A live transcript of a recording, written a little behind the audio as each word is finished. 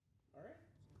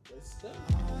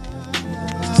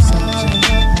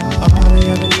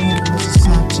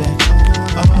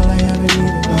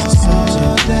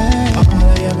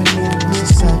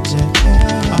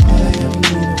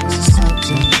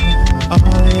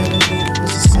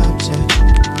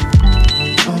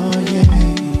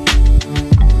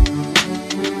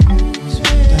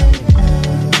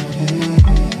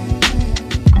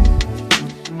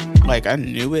Like, I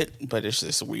knew it, but it's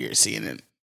just weird seeing it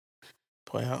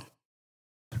play out.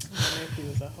 My nephew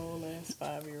was a whole ass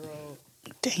 5-year-old.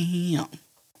 Damn.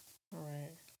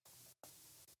 Right.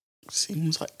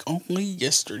 Seems like only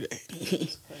yesterday.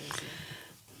 It's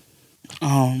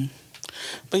crazy.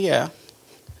 But yeah,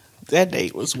 that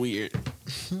date was weird.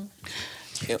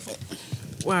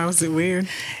 Why was it weird?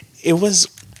 It was,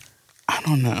 I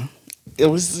don't know. It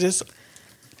was just,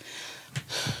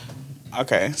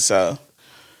 okay, so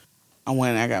I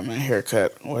went and I got my hair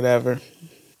cut, whatever.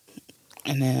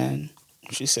 And then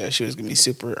she said she was going to be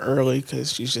super early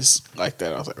because she's just like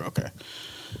that. I was like, okay.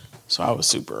 So I was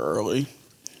super early,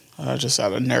 just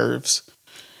out of nerves.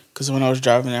 Because when I was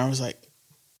driving there, I was like,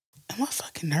 am I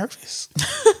fucking nervous?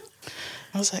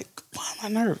 I was like, why am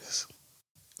I nervous?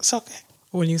 It's okay.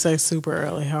 When you say super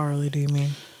early, how early do you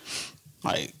mean?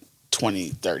 Like 20,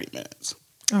 30 minutes.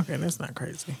 Okay, that's not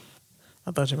crazy.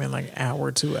 I thought you meant like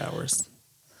hour, 2 hours.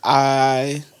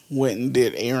 I went and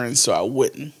did errands so I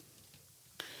wouldn't.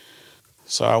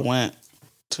 So I went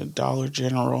to Dollar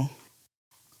General,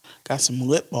 got some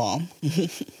lip balm. And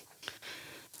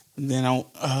then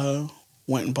I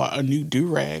went and bought a new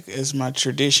do-rag as my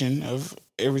tradition of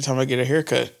every time I get a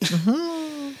haircut.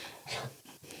 Mm-hmm.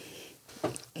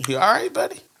 You all right,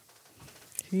 buddy?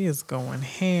 He is going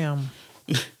ham.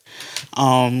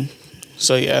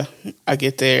 So yeah, I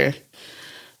get there.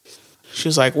 She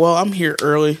was like, well, I'm here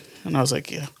early. And I was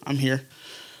like, yeah, I'm here.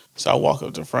 So I walk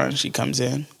up to the front. She comes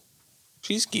in.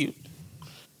 She's cute.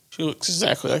 She looks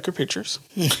exactly like her pictures.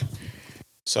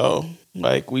 So,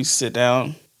 like, we sit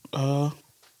down. We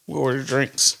order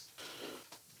drinks.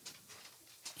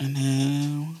 And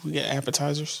then we get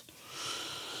appetizers.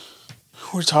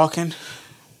 We're talking.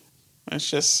 It's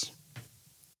just,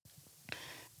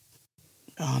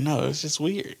 I don't know. It's just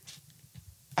weird.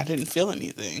 I didn't feel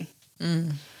anything.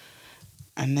 Mm.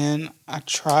 And then I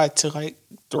tried to, like,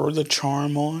 throw the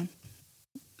charm on.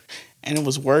 And it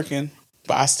was working,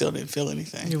 but I still didn't feel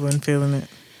anything. You wasn't feeling it?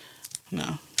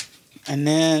 No. And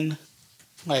then,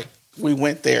 like, we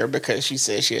went there because she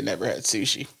said she had never had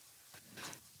sushi.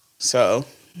 So,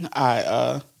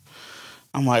 I'm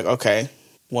like, okay,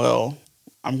 well,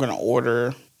 I'm going to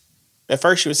order. At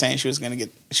first, she was saying she was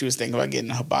thinking about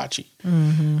getting a hibachi.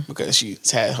 Mm-hmm. Because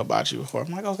she's had hibachi before.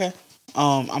 I'm like, okay.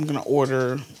 I'm going to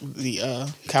order the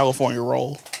California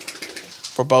roll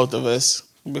for both of us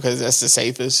because that's the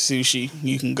safest sushi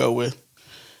you can go with.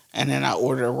 And then I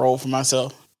ordered a roll for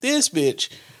myself. This bitch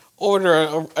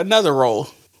ordered another roll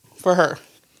for her.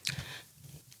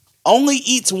 Only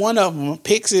eats one of them,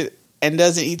 picks it, and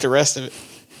doesn't eat the rest of it.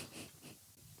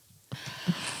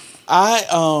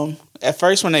 At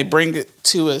first when they bring it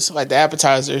to us, like the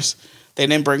appetizers, they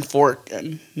didn't bring fork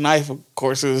and knife, of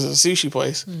course, it was a sushi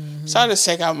place. Mm-hmm. So I just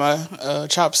take out my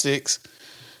chopsticks.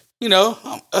 You know,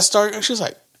 she was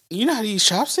like, you know how to use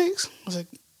chopsticks? I was like,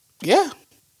 yeah.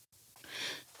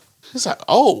 She's like,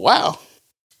 oh, wow.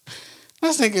 I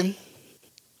was thinking,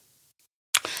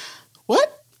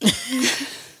 what?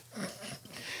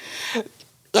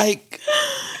 Like,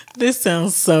 this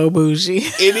sounds so bougie.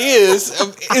 It is.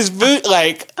 It's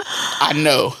like, I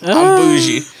know I'm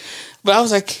bougie. But I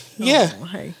was like, yeah. Oh,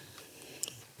 hey.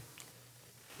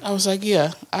 I was like,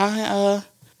 yeah, I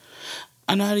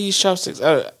know how to use chopsticks.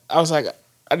 I was like,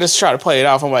 I just try to play it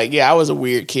off. I'm like, yeah, I was a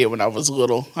weird kid when I was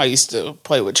little. I used to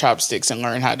play with chopsticks and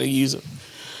learn how to use them.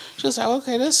 She was like,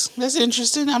 okay, that's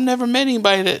interesting. I've never met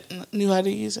anybody that knew how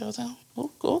to use it. I was like,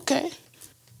 oh, okay.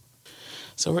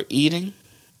 So we're eating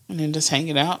and then just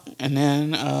hanging out. And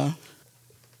then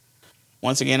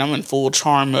once again, I'm in full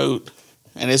charm mode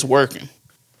and it's working.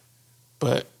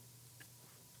 But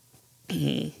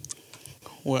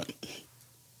what?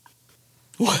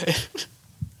 What?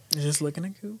 You're just looking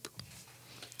at Coop.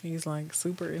 He's like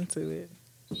super into it.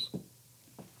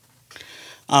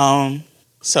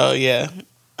 So yeah.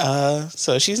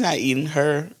 So she's not eating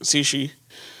her sushi.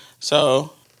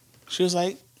 So she was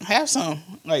like, have some.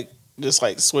 Like, just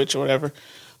like switch or whatever.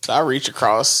 So I reach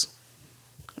across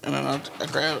and then I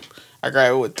grab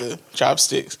it with the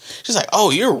chopsticks. She's like, oh,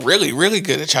 you're really, really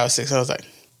good at chopsticks. I was like,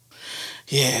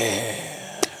 yeah.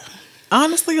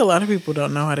 Honestly, a lot of people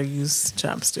don't know how to use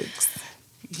chopsticks.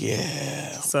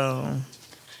 Yeah. So.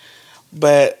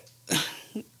 But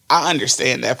I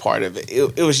understand that part of it.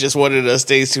 It was just one of those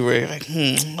things to where you're like,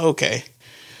 okay.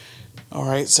 All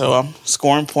right, so I'm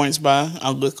scoring points by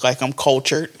I look like I'm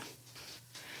cultured.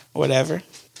 Whatever.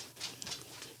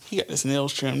 He got his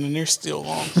nails trimmed and they're still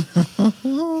long.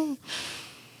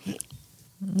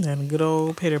 And a good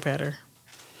old pitter patter.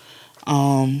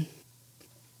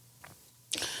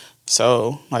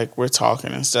 So like we're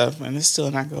talking and stuff, and it's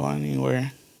still not going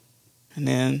anywhere. And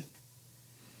then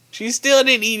she still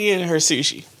didn't eat any of her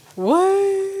sushi.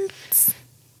 What?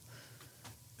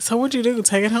 So what'd you do?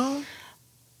 Take it home?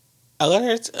 I let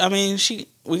her.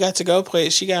 We got to go play.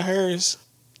 She got hers,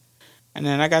 and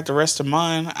then I got the rest of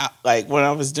mine. When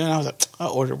I was doing, I was like, I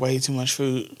ordered way too much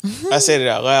food. I said it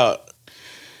out loud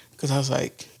because I was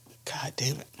like, God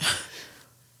damn it.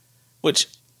 Which,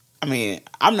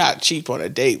 I'm not cheap on a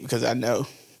date because I know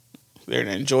they're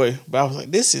gonna enjoy. But I was like,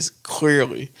 this is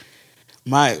clearly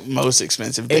my most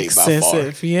expensive date by far.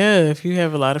 Yeah. If you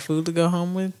have a lot of food to go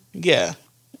home with. Yeah.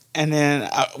 And then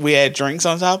we had drinks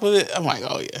on top of it. I'm like,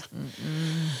 oh, yeah.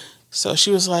 Mm-mm. So she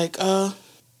was like, do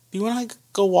you want to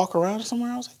go walk around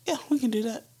somewhere? I was like, yeah, we can do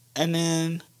that. And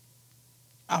then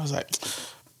I was like,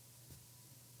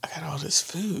 I got all this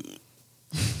food.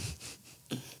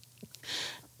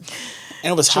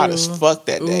 And it was hot as fuck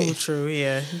that day. Ooh, true,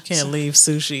 yeah. You can't leave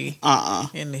sushi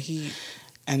in the heat.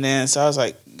 And then, so I was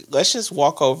like, let's just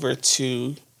walk over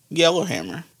to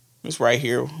Yellowhammer. It's right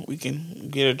here. We can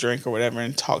get a drink or whatever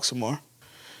and talk some more.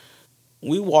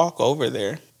 We walk over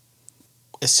there.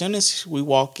 As soon as we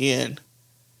walk in,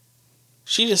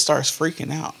 she just starts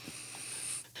freaking out.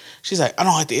 She's like, I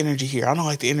don't like the energy here. I don't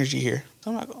like the energy here. So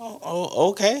I'm like,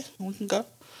 oh okay. We can go.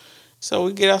 So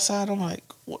we get outside. I'm like,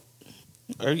 what?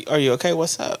 Are you okay?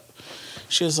 What's up?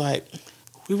 She was like,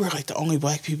 we were like the only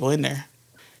black people in there.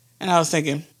 And I was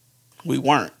thinking, we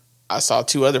weren't. I saw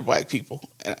 2 other black people.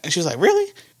 And she was like,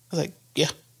 really? I was like, yeah.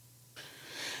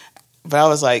 But I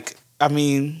was like,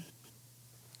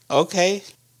 okay.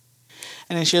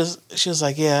 And then she was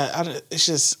like, yeah, it's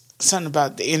just something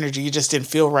about the energy. You just didn't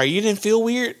feel right. You didn't feel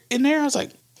weird in there? I was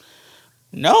like,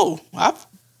 no. I've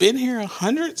been here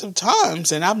hundreds of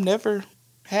times, and I've never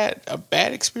had a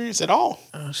bad experience at all.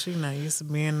 Oh, she's not used to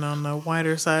being on the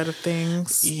whiter side of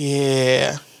things.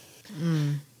 Yeah.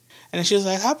 And then she was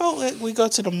like, how about we go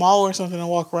to the mall or something and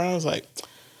walk around? I was like,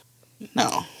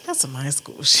 no. That's some high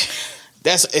school shit.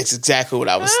 It's exactly what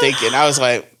I was thinking. I was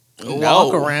like, no.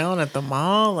 Walk around at the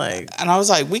mall? And I was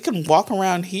like, we can walk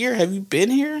around here. Have you been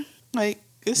here? Like,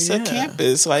 it's a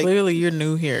campus. Like, clearly you're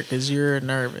new here because you're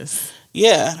nervous.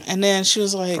 Yeah. And then she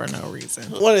was like, for no reason.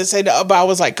 What did it say? But I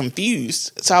was like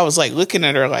confused. So I was like looking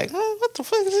at her like, what the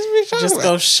fuck is this bitch talking about? Just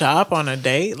go shop on a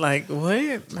date? Like,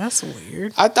 what? That's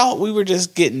weird. I thought we were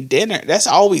just getting dinner. That's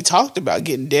all we talked about,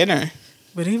 getting dinner.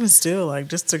 But even still, like,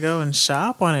 just to go and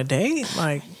shop on a date,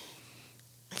 like,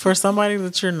 for somebody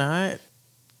that you're not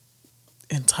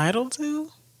entitled to?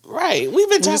 Right. We've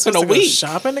been talking a week.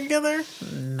 Shopping together?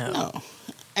 No.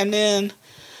 And then,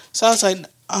 so I was like,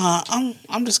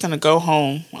 I'm just gonna go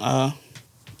home.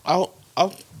 I'll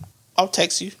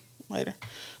text you later.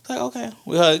 It's like, okay.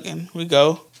 We hug and we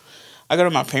go. I go to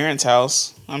my parents'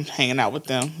 house. I'm hanging out with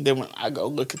them. Then when I go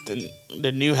look at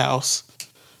the new house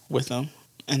with them.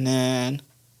 And then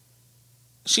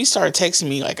she started texting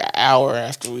me like an hour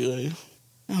after we leave.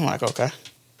 And I'm like, okay.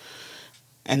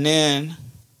 And then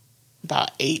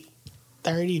about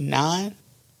 8:39,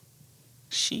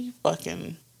 she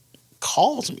fucking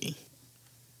calls me.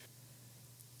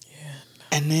 Yeah.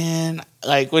 And then,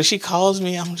 like, when she calls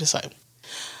me, I'm just like,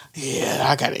 yeah,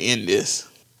 I gotta end this.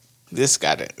 This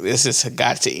has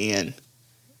got to end.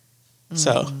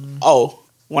 So,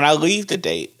 when I leave the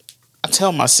date, I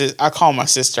call my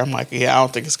sister. I'm like, yeah, I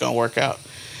don't think it's gonna work out.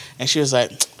 And she was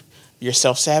like, you're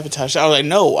self-sabotage. I was like,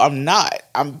 no, I'm not.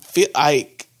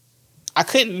 I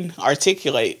couldn't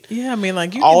articulate. Yeah, I mean,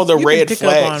 like, you all the you red can pick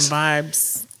flags. Up on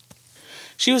vibes.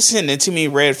 She was sending to me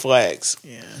red flags.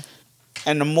 Yeah.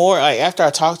 And the more, like, after I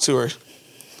talked to her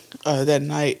that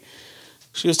night,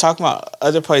 she was talking about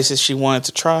other places she wanted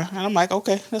to try, and I'm like,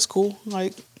 okay, that's cool.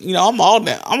 Like, you know, I'm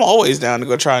always down to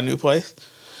go try a new place.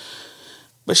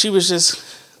 But she was just,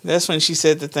 that's when she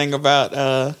said the thing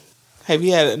about, have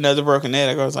you had another broken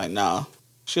egg? I was like, no.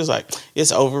 She was like,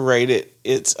 it's overrated.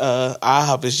 It's,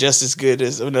 IHOP is just as good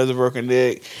as another broken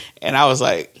egg. And I was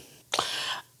like,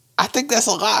 I think that's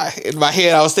a lie. In my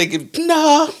head, I was thinking,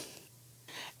 nah.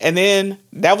 And then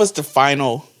that was the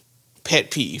final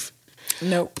pet peeve.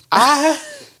 Nope.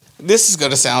 This is going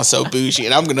to sound so bougie,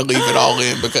 and I'm going to leave it all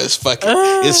in because fuck it.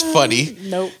 It's funny.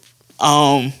 Nope.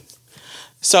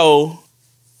 So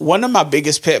one of my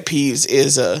biggest pet peeves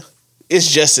is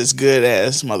it's just as good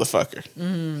as motherfucker.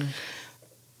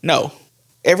 No,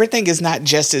 everything is not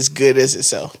just as good as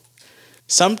itself.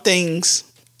 Some things,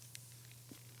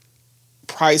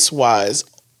 price wise,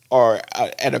 are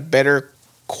at a better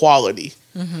quality,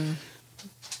 and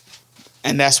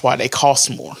that's why they cost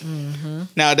more.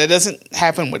 Now that doesn't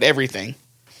happen with everything,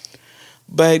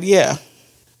 but yeah,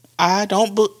 I've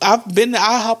been to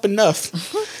IHOP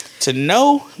enough to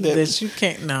know that you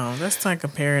can't. No, that's not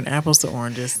comparing apples to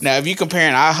oranges. Now, if you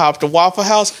comparing IHOP to Waffle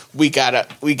House, we got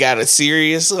a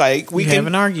serious, like, we can have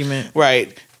an argument,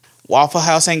 right? Waffle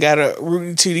House ain't got a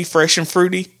Rooty Tooty Fresh and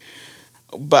Fruity,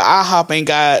 but IHOP ain't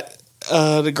got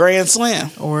the Grand Slam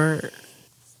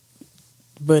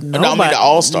but nobody, I mean the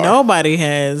All-Star. Nobody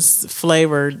has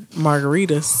flavored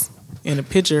margaritas in a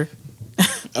pitcher.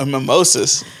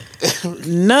 Mimosas.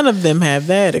 None of them have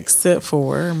that except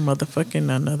for motherfucking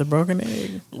Another Broken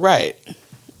Egg. Right.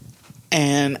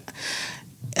 And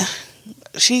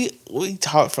we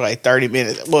talked for like 30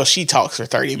 minutes. Well, she talks for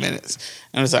 30 minutes.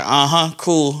 And I was like,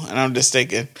 cool. And I'm just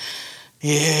thinking,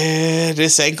 yeah,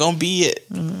 this ain't gonna be it.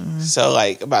 So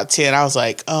like about 10, I was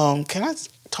like, can I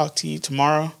talk to you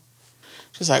tomorrow?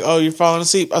 She's like, oh, you're falling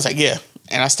asleep? I was like, yeah.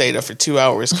 And I stayed up for 2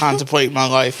 hours contemplating my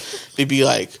life. To be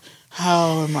like,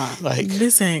 how am I, like,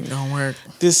 this ain't gonna work.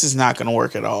 This is not gonna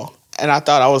work at all. And I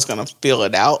thought I was gonna feel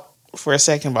it out for a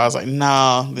second, but I was like,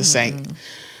 nah, this ain't.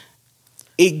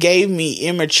 It gave me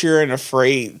immature and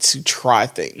afraid to try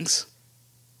things.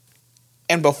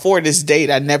 And before this date,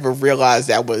 I never realized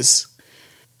that was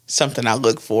something I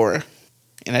look for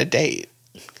in a date.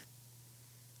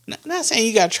 Not saying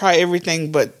you gotta try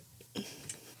everything, but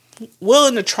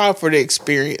willing to try for the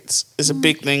experience is a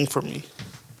big thing for me.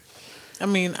 I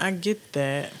mean, I get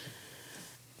that.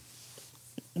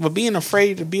 But being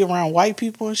afraid to be around white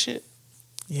people and shit.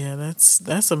 Yeah, that's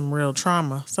some real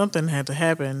trauma. Something had to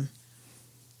happen.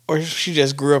 Or she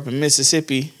just grew up in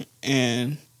Mississippi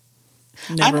and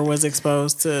never was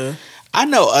exposed to. I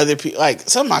know other people, like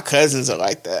some of my cousins are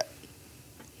like that.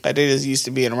 Like they just used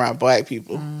to being around black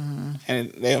people.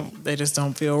 And they just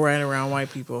don't feel right around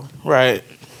white people. Right.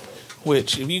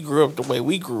 Which, if you grew up the way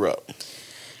we grew up.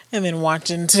 And then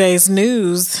watching today's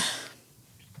news,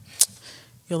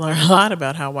 you'll learn a lot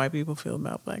about how white people feel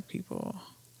about black people.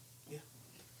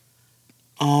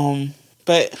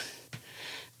 But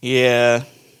yeah,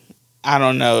 I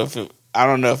don't know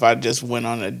if I just went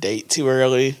on a date too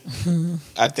early.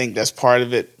 I think that's part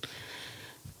of it.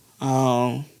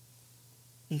 But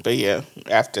yeah,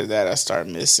 after that, I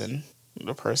started missing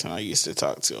the person I used to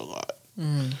talk to a lot.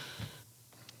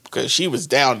 Because she was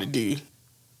down to do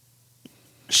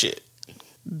shit.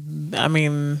 I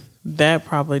mean, that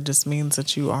probably just means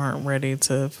that you aren't ready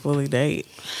to fully date.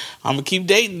 I'm gonna keep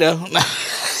dating though.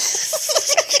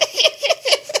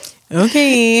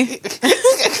 Okay.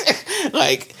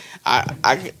 Like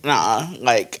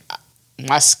like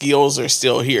my skills are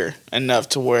still here enough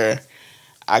to where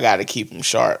I got to keep them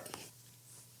sharp.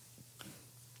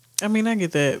 I mean, I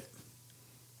get that,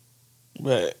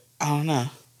 but I don't know.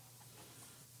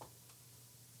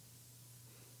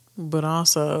 But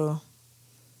also,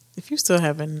 if you still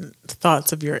having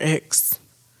thoughts of your ex,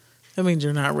 that means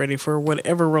you're not ready for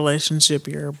whatever relationship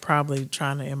you're probably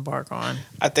trying to embark on.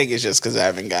 I think it's just because I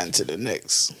haven't gotten to the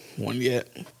next one yet.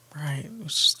 Right.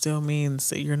 Which still means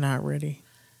that you're not ready.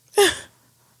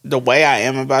 The way I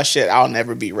am about shit, I'll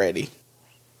never be ready.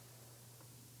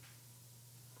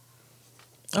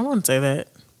 I wouldn't say that.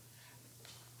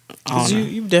 Because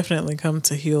you've definitely come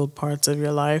to healed parts of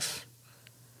your life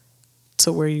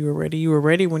to where you were ready. You were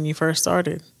ready when you first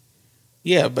started.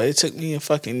 Yeah, but it took me a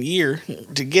fucking year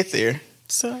to get there.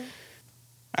 So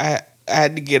I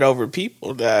had to get over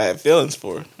people that I had feelings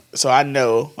for. So I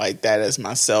know, like, that as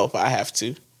myself, I have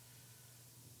to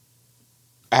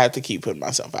keep putting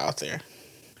myself out there,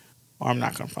 or I'm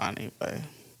not gonna find anybody.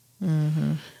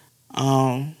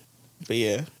 But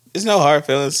yeah, it's no hard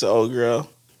feelings to old girl.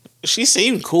 She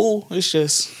seemed cool. It's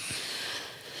just,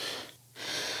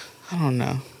 I don't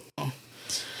know.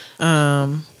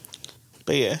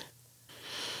 But yeah,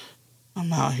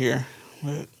 I'm out here,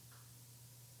 but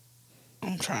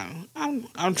I'm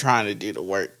trying to do the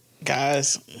work,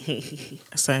 guys.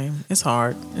 Same. It's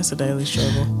hard. It's a daily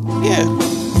struggle. Yeah.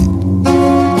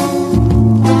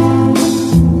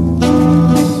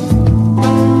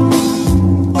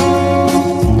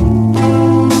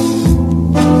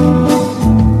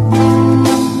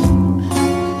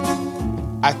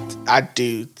 I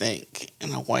do think,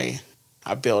 in a way,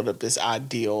 I build up this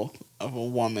ideal of a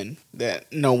woman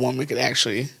that no woman could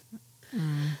actually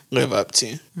live up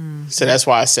to. So that's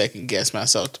why I second guess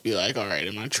myself to be like, all right,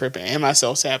 am I tripping? Am I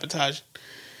self-sabotaging?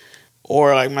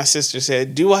 Or like my sister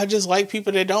said, do I just like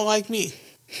people that don't like me?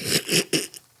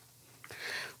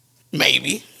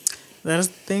 Maybe. That's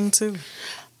the thing too.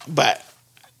 But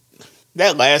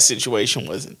that last situation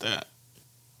wasn't that.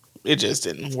 It just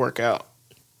didn't work out.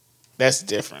 That's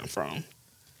different from.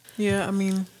 Yeah, I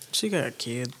mean, she got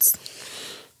kids.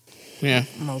 Yeah.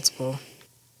 Multiple.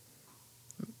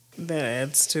 That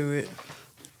adds to it.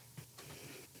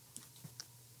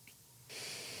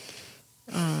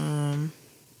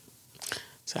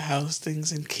 So how's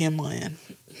things in Kimland?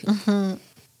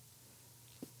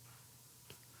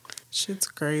 Shit's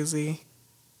crazy.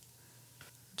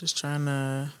 Just trying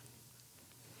to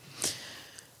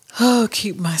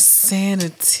keep my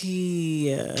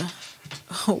sanity.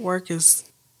 Work is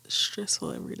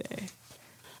stressful every day.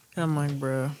 I'm like,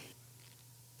 bro,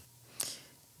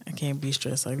 I can't be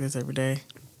stressed like this every day.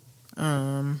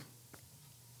 That's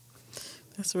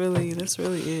really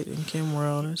it in Kim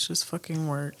world. It's just fucking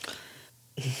work.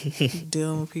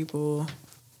 Dealing with people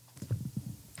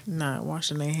not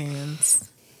washing their hands.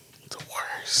 The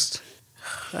worst.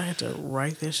 I had to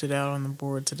write that shit out on the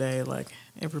board today. Like,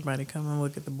 everybody come and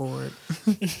look at the board.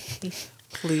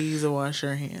 Please wash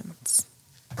your hands.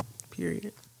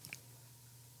 Period.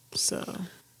 So,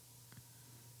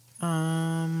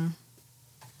 I've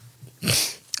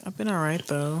been alright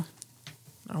though.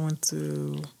 I went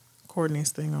to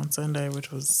Courtney's thing on Sunday,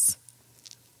 which was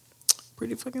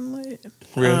pretty fucking lit.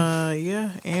 Really?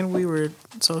 Yeah, and we were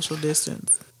social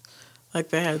distance. Like,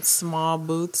 they had small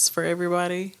booths for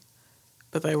everybody,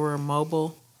 but they were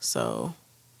mobile, so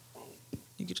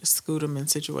you could just scoot them and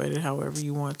situate it however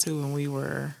you want to. And we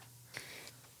were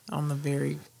on the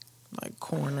very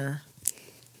corner,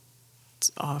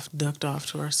 ducked off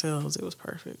to ourselves. It was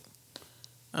perfect.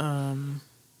 I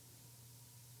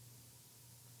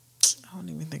don't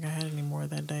even think I had any more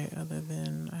that day other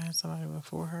than I had somebody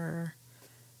before her.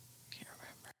 Can't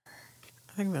remember.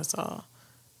 I think that's all.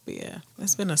 But yeah,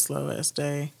 it's been a slow-ass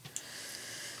day.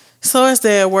 Slowest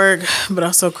day at work, but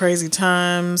also crazy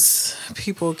times.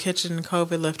 People catching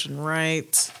COVID left and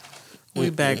right. We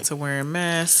back to wearing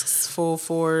masks full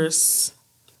force.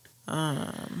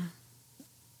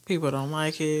 People don't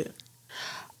like it.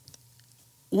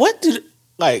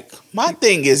 My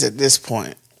thing is at this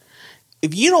point,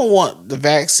 if you don't want the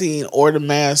vaccine or the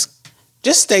mask,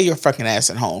 just stay your fucking ass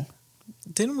at home.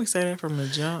 Didn't we say that from the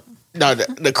jump? No,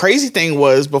 the crazy thing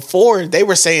was before they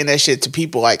were saying that shit to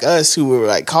people like us who were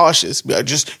like cautious.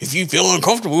 Just if you feel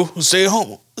uncomfortable, stay at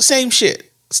home. Same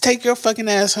shit. Just take your fucking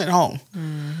ass at home.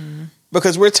 Mm-hmm.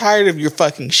 Because we're tired of your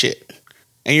fucking shit.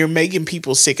 And you're making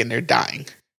people sick and they're dying.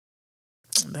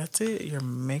 That's it. You're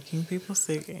making people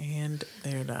sick and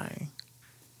they're dying.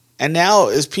 And now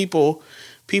as people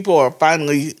are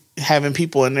finally having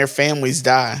people in their families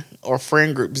die or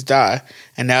friend groups die.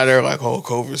 And now they're like, oh,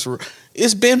 COVID's real.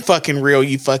 It's been fucking real,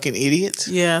 you fucking idiots.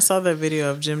 Yeah, I saw that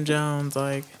video of Jim Jones,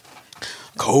 like,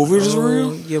 COVID is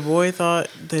real? Your boy thought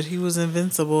that he was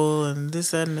invincible and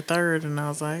this, that, and the third. And I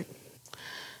was like,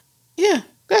 yeah,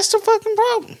 that's the fucking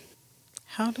problem.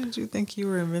 How did you think you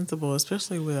were invincible,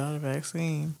 especially without a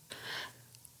vaccine?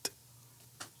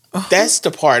 That's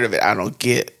the part of it I don't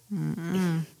get.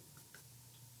 Mm-mm.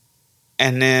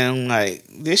 And then,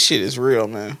 this shit is real,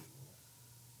 man.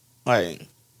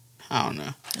 I don't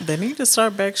know. They need to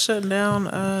start back shutting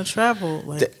down travel.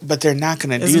 But they're not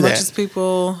going to do that. As much as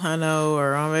people I know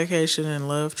are on vacation and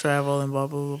love travel and blah,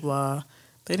 blah, blah, blah,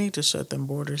 they need to shut them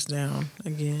borders down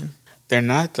again. They're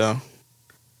not, though.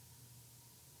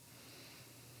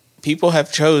 People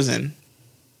have chosen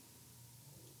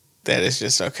that it's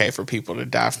just okay for people to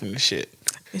die from the shit.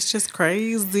 It's just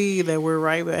crazy that we're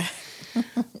right back.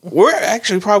 We're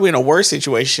actually probably in a worse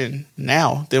situation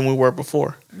now than we were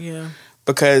before. Yeah.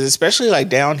 Because especially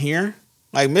down here,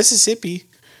 Mississippi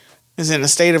is in a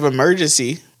state of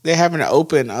emergency. They're having to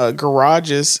open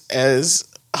garages as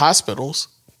hospitals.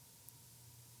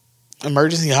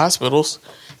 Emergency hospitals.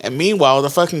 And meanwhile, the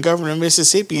fucking governor of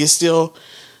Mississippi is still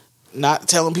not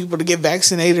telling people to get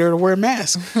vaccinated or to wear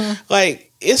masks.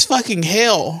 It's fucking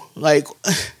hell.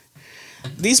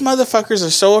 These motherfuckers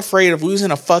are so afraid of losing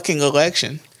a fucking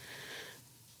election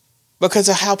because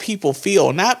of how people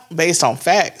feel, not based on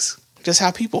facts, just how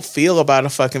people feel about a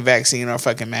fucking vaccine or a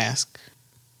fucking mask.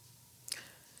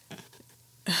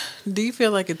 Do you feel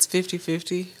like it's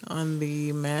 50-50 on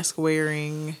the mask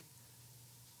wearing,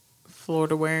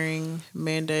 Florida wearing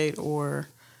mandate, or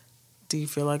do you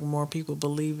feel like more people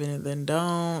believe in it than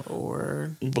don't,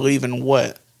 or believe in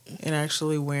what? In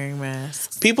actually wearing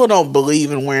masks. People don't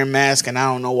believe in wearing masks, and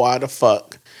I don't know why the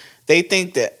fuck. They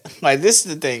think that, this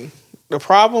is the thing. The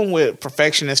problem with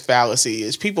perfectionist fallacy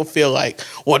is people feel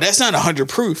well, that's not 100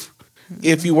 proof. Mm-hmm.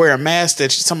 If you wear a mask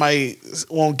that somebody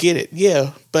won't get it.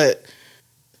 Yeah, but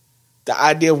the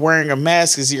idea of wearing a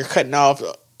mask is you're cutting off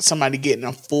somebody getting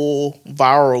a full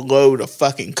viral load of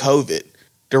fucking COVID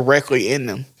directly in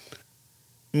them,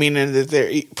 meaning that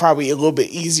they're probably a little bit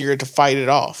easier to fight it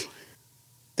off.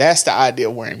 That's the idea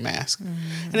of wearing masks.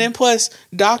 Mm-hmm. And then plus,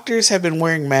 doctors have been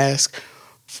wearing masks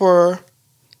for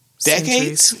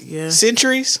decades,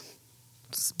 centuries.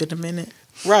 It's been a minute.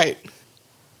 Right.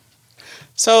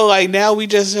 So, like, now we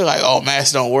just are like, oh,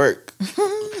 masks don't work.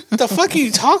 What the fuck are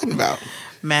you talking about?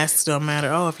 Masks don't matter.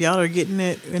 Oh, if y'all are getting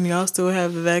it and y'all still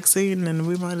have the vaccine, then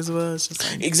we might as well. It's just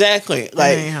like, exactly. That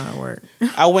like, ain't how it works.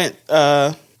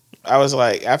 I was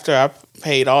like, after I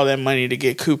paid all that money to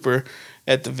get Cooper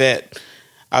at the vet,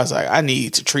 I was like, I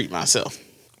need to treat myself.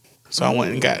 So I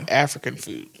went and got African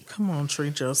food. Come on,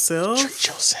 treat yourself. Treat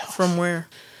yourself. From where?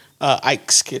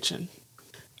 Ike's Kitchen.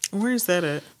 Where is that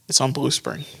at? It's on Blue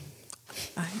Spring.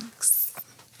 Ike's.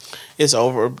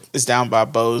 It's down by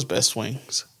Bo's Best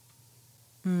Wings.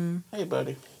 Hey,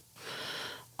 buddy.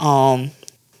 So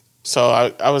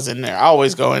I was in there. I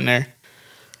always go in there.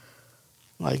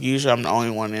 Like, usually I'm the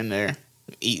only one in there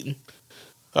eating.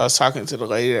 So I was talking to the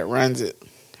lady that runs it.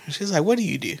 And she's like, what do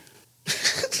you do? I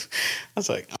was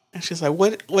like, and she's like,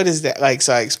 what is that? Like,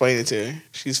 so I explained it to her.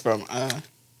 She's from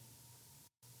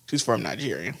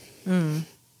Nigeria.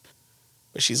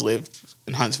 But she's lived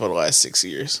in Huntsville the last 6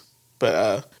 years.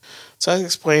 But, so I was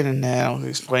explaining that. I was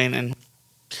explaining,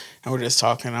 and we're just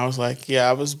talking. I was like, yeah,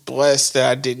 I was blessed that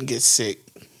I didn't get sick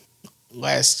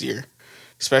last year.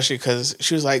 Especially because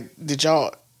she was like, did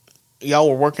y'all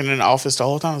were working in the office the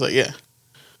whole time? I was like, yeah.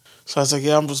 So I was like,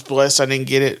 yeah, I'm just blessed I didn't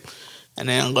get it. And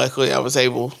then luckily I was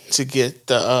able to get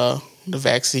the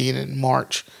vaccine in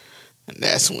March. And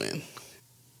that's when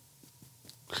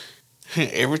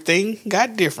everything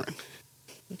got different.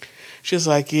 She was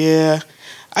like, yeah,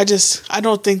 I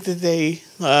don't think that they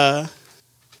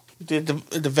did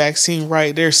the vaccine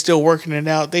right. They're still working it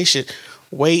out. They should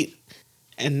wait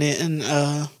and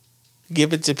then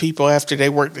give it to people after they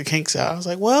work the kinks out. I was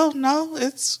like, well, no,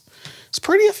 it's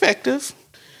pretty effective.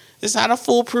 It's not a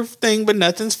foolproof thing, but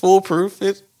nothing's foolproof.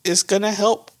 It's going to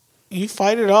help you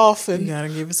fight it off. And you got to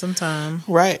give it some time.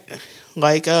 Right.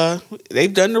 Like,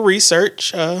 they've done the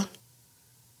research.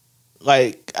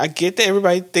 Like, I get that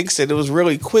everybody thinks that it was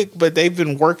really quick, but they've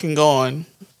been working on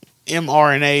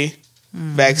mRNA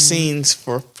vaccines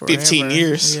for 15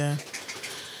 years. Yeah.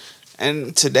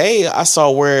 And today I saw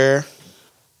where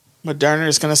Moderna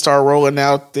is going to start rolling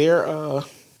out their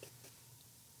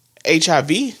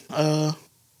HIV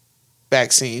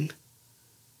vaccine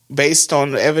based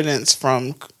on the evidence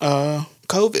from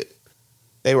COVID.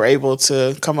 They were able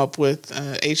to come up with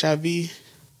HIV.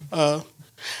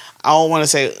 I don't want to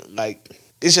say, like,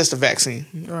 it's just a vaccine.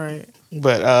 Right.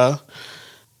 But,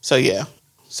 so yeah.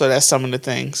 So that's some of the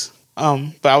things.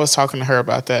 But I was talking to her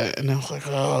about that, and I was like,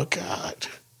 oh, God.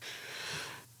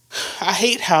 I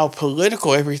hate how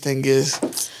political everything is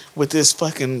with this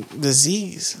fucking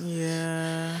disease.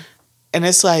 Yeah. And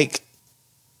it's like,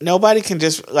 nobody can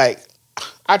just, like,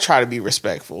 I try to be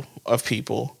respectful of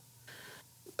people.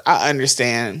 I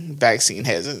understand vaccine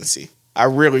hesitancy. I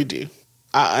really do.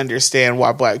 I understand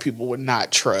why black people would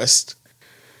not trust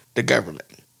the government.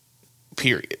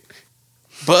 Period.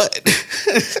 But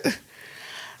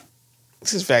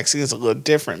this vaccine is a little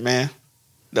different, man.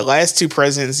 The last two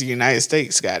presidents of the United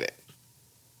States got it.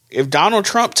 If Donald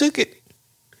Trump took it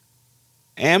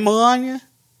and Melania,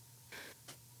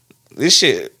 this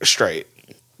shit straight.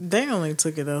 They only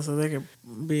took it though so they could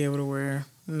be able to wear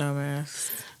no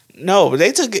mask. No, but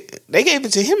they took it. They gave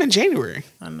it to him in January.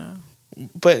 I know.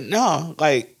 But no,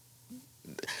 like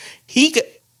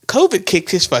COVID kicked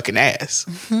his fucking ass.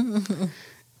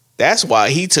 That's why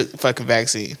he took the fucking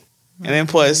vaccine. And then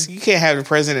plus, you can't have the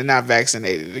president not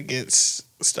vaccinated against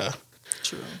stuff.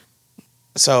 True.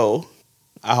 So,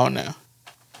 I don't know.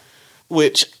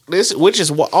 Which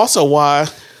is also why,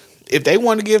 if they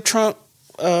want to give Trump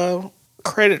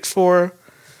credit for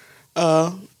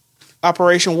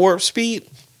Operation Warp Speed,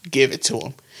 give it to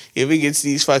him. If he gets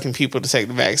these fucking people to take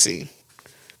the vaccine,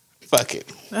 fuck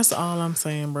it. That's all I'm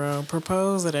saying, bro.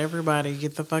 Propose that everybody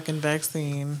get the fucking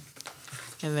vaccine.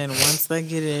 And then once they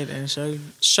get it and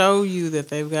show you that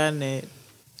they've gotten it,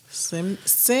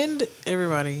 send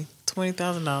everybody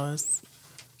 $20,000.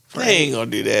 They ain't gonna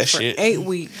do that shit. 8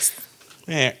 weeks.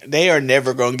 Man, they are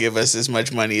never gonna give us as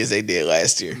much money as they did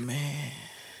last year. Man,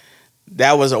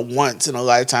 that was a once in a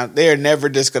lifetime. They are never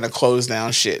just gonna close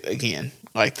down shit again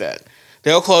like that.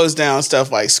 They'll close down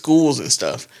stuff like schools and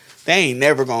stuff. They ain't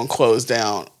never gonna close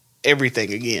down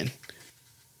everything again.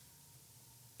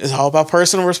 It's all about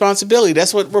personal responsibility.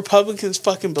 That's what Republicans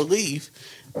fucking believe,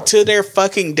 to their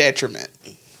fucking detriment.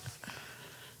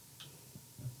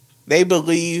 they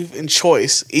believe in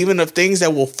choice, even of things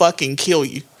that will fucking kill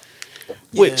you.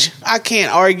 Which I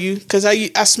can't argue, because I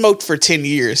smoked for 10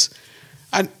 years.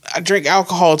 I drink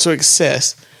alcohol to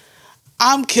excess.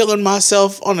 I'm killing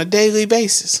myself on a daily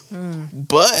basis.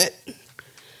 But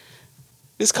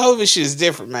this COVID shit is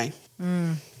different, man.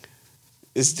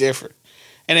 It's different.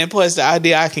 And then plus the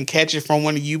idea I can catch it from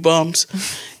one of you bums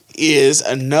is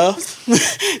enough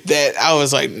that I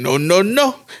was like,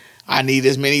 no. I need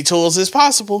as many tools as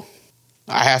possible.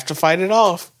 I have to fight it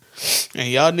off. And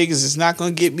y'all niggas is not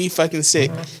going to get me fucking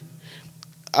sick.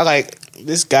 I like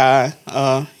this guy.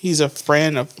 He's a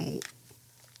friend of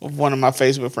one of my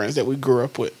Facebook friends that we grew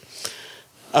up with.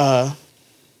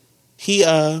 He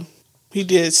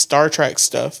did Star Trek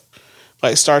stuff,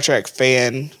 like Star Trek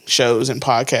fan shows and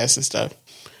podcasts and stuff.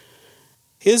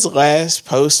 His last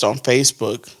post on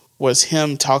Facebook was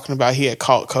him talking about he had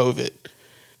caught COVID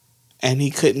and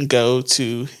he couldn't go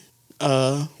to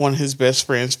one of his best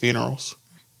friend's funerals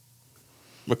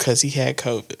because he had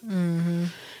COVID.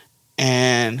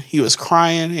 And he was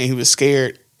crying and he was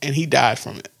scared and he died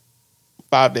from it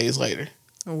 5 days later.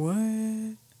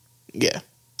 What? Yeah.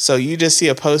 So you just see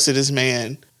a post of this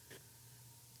man.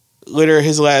 Literally,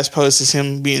 his last post is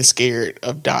him being scared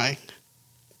of dying.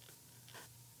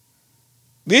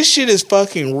 This shit is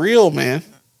fucking real, man.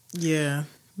 Yeah.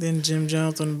 Then Jim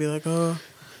Jones gonna be like, "Oh,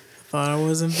 I thought I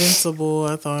was invincible.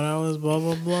 I thought I was blah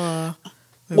blah blah.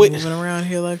 Moving around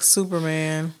here like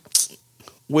Superman."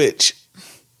 Which,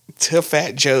 to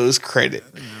Fat Joe's credit,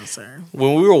 no, sir.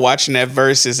 When we were watching that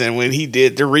Versus and when he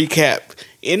did the recap,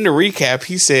 in the recap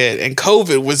he said, "And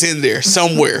COVID was in there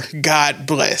somewhere. God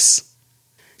bless."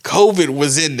 COVID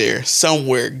was in there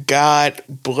somewhere. God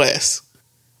bless.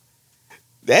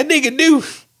 That nigga knew.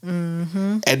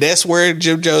 And that's where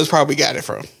Jim Jones probably got it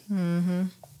from.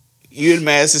 You in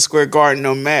Madison Square Garden,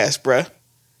 no mask, bruh.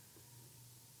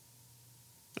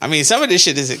 I mean, some of this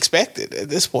shit is expected at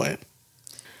this point.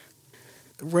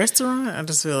 Restaurant, I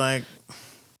just feel like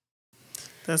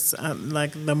that's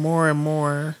like the more and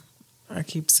more I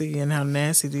keep seeing how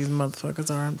nasty these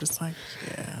motherfuckers are. I'm just like,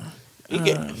 yeah.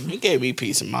 He gave me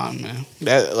peace of mind, man.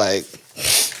 That, like,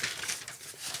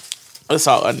 that's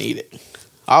all I needed.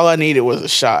 All I needed was a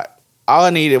shot. All I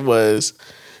needed was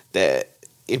that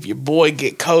if your boy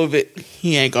get COVID,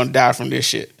 he ain't gonna die from this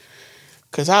shit.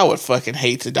 Because I would fucking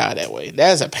hate to die that way.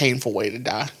 That is a painful way to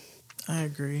die. I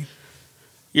agree.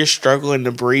 You're struggling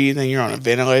to breathe and you're on a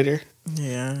ventilator.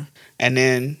 Yeah. And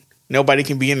then nobody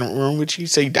can be in the room with you,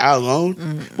 so you die alone.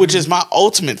 Which is my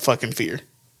ultimate fucking fear.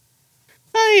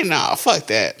 Hey, nah, fuck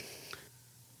that.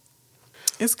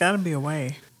 It's gotta be a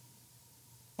way.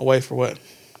 A way for what?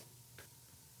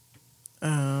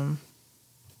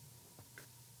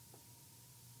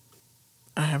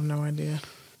 I have no idea.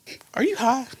 Are you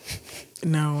high?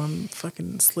 No, I'm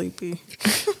fucking sleepy.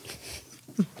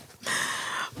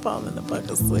 Falling the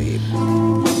fuck asleep.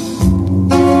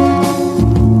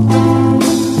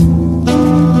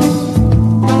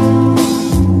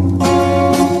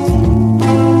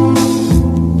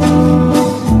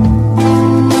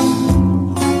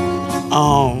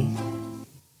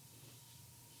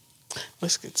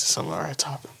 Let's get to some of our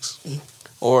topics.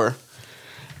 Or,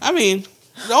 I mean,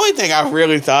 the only thing I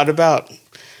really thought about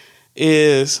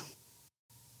is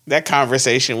that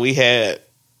conversation we had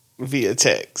via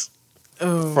text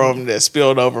from that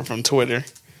spilled over from Twitter.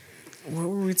 What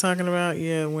were we talking about?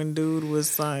 Yeah, when dude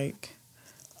was like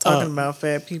talking about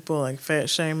fat people, like fat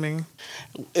shaming.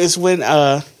 It's when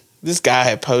this guy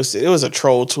had posted, it was a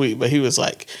troll tweet, but he was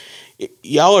like,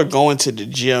 y'all are going to the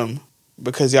gym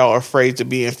because y'all are afraid to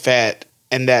being fat.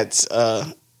 And that's,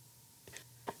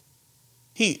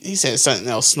 he said something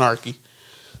else snarky.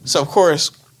 So, of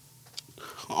course,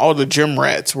 all the gym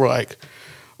rats were like,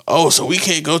 oh, so we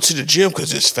can't go to the gym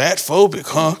because it's fat phobic,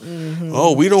 huh?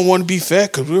 Oh, we don't want to be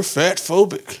fat because we're fat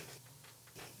phobic.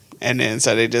 And then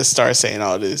so they just start saying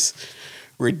all this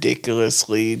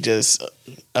ridiculously just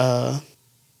downright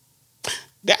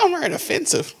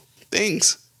offensive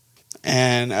things.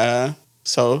 And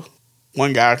so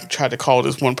one guy tried to call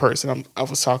this one person I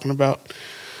was talking about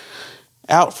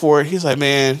out for it. He's like,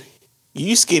 man,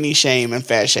 you skinny shame and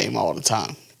fat shame all the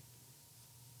time.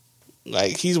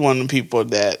 Like, he's one of the people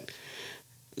that,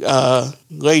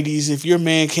 ladies, if your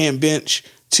man can't bench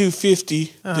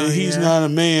 250, then he's not a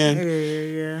man.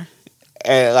 Yeah.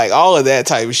 And, like, all of that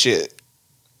type of shit.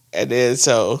 And then,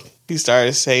 so, he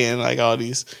started saying, like, all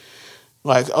these,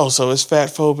 like, oh, so it's fat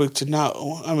phobic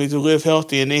to live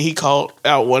healthy. And then he called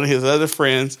out one of his other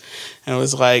friends and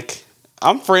was like,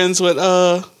 I'm friends with,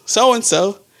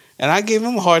 so-and-so, and I give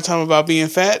him a hard time about being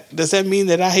fat. Does that mean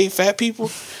that I hate fat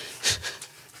people?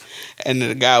 And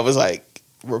the guy was like,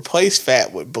 replace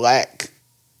fat with black,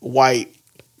 white,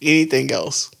 anything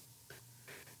else.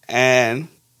 And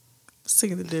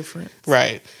see the difference.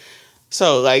 Right.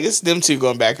 So, like, it's them two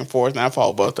going back and forth, and I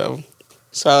follow both of them.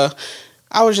 So,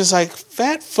 I was just like,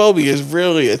 fat phobia is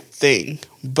really a thing,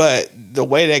 but the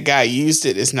way that guy used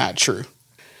it is not true.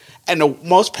 And the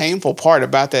most painful part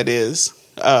about that is,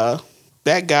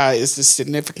 that guy is the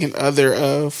significant other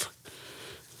of,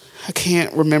 I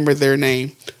can't remember their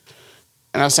name.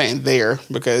 And I'm saying their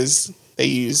because they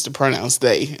use the pronouns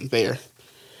they and their.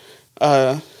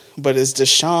 But it's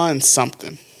Deshaun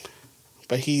something.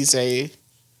 But he's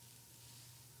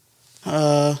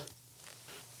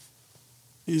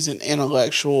he's an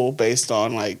intellectual based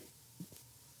on like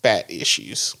fat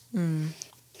issues.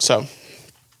 So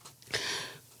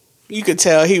you could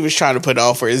tell he was trying to put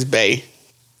on for his bae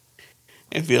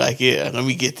and be like, yeah, let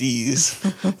me get these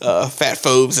fat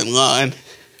phobes in line.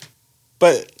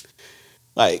 But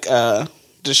like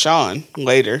Deshaun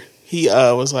later, he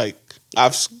was like,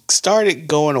 I've started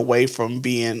going away from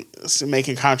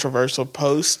making controversial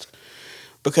posts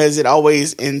because it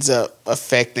always ends up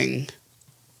affecting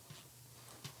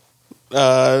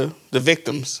the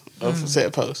victims of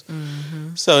said post.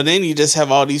 So then you just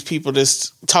have all these people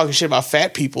just talking shit about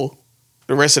fat people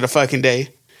the rest of the fucking day.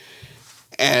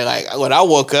 And like when I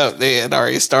woke up, they had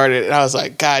already started, and I was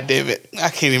like, God damn it, I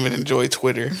can't even enjoy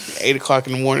Twitter 8 o'clock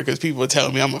in the morning because people are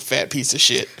telling me I'm a fat piece of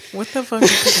shit. What the fuck are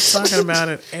people talking about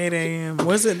at 8 a.m.?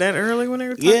 Was it that early when they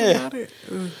were talking about it?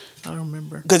 Ugh, I don't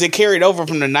remember. Because it carried over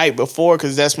from the night before,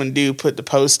 because that's when dude put the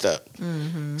post up.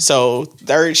 So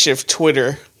third shift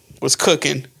Twitter was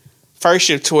cooking. First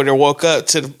shift Twitter woke up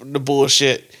to the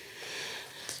bullshit.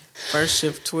 First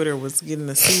shift Twitter was getting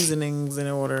the seasonings in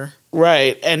order.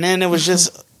 Right. And then it's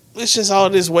just all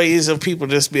these ways of people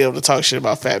just be able to talk shit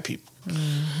about fat people.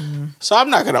 So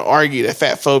I'm not going to argue that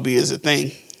fat phobia is a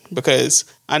thing, because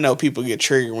I know people get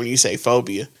triggered when you say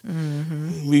phobia.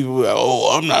 People are like,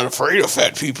 oh, I'm not afraid of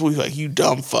fat people. You're like, you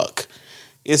dumb fuck.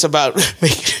 It's about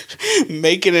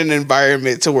making an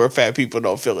environment to where fat people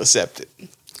don't feel accepted.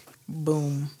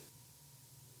 Boom.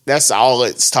 That's all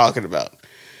it's talking about.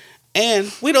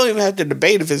 And we don't even have to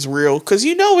debate if it's real, because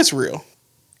you know it's real.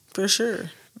 For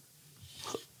sure.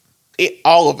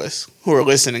 All of us who are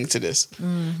listening to this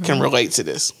can relate to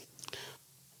this.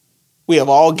 We have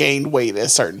all gained weight at a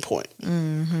certain point.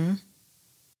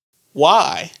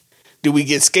 Why do we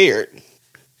get scared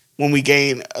when we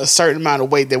gain a certain amount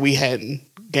of weight that we hadn't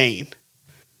gained?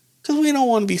 Because we don't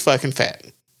want to be fucking fat.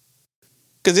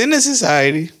 Because in this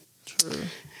society,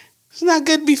 it's not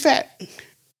good to be fat.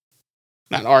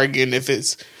 Not arguing if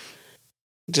it's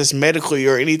just medically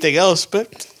or anything else,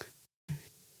 but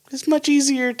it's much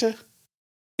easier to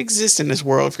exist in this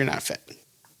world if you're not fat.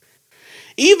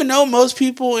 Even though most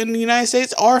people in the United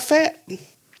States are fat.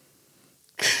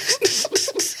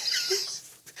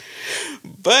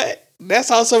 But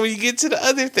that's also when you get to the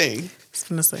other thing. I was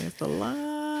going to say, it's a lot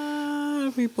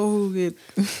of people who get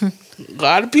a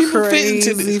lot of people crazy fit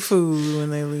into this food when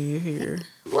they leave here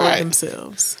for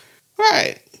themselves.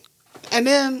 Right. And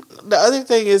then the other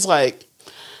thing is like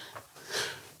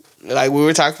we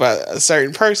were talking about a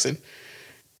certain person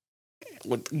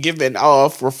with giving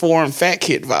off reform fat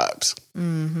kid vibes.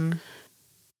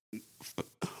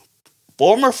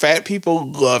 Former fat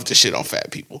people love to shit on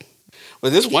fat people.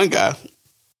 But this one guy,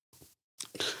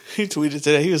 he tweeted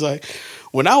today, he was like,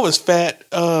 when I was fat,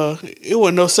 it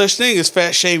wasn't no such thing as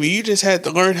fat shaming. You just had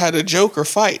to learn how to joke or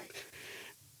fight.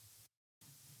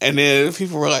 And then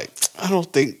people were like, I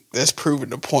don't think that's proving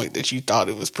the point that you thought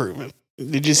it was proving.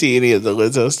 Did you see any of the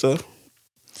Lizzo stuff?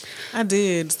 I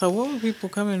did. So what were people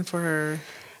coming for her?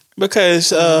 Because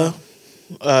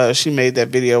she made that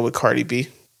video with Cardi B.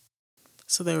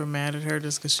 So they were mad at her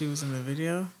just because she was in the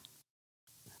video?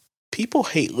 People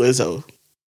hate Lizzo.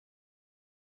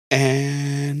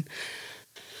 And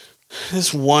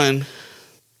this one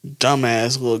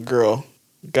dumbass little girl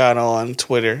got on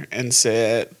Twitter and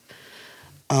said,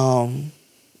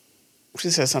 she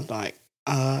said something like,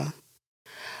 I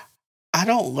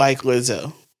don't like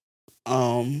Lizzo.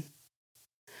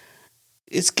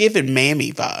 It's giving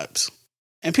mammy vibes.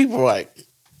 And people were like,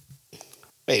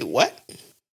 wait, what?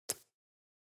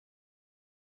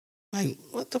 Like,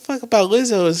 what the fuck about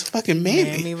Lizzo is fucking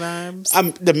mammy? Mammy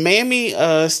vibes? The mammy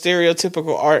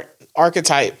stereotypical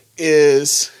archetype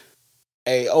is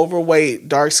a overweight,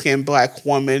 dark-skinned black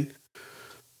woman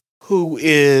who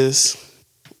is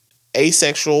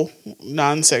asexual,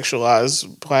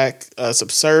 non-sexualized, black,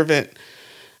 subservient,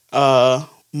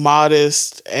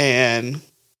 modest, and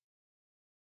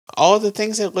all the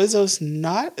things that Lizzo's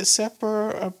not, except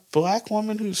for a black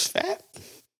woman who's fat.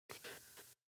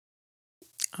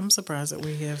 I'm surprised that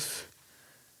we have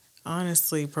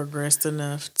honestly progressed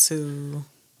enough to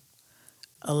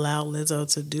allow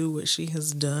Lizzo to do what she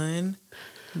has done,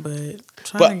 but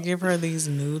trying to give her these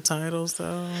new titles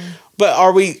though. But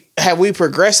have we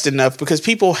progressed enough? Because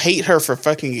people hate her for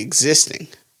fucking existing.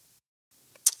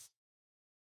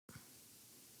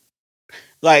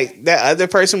 Like that other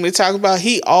person we talk about,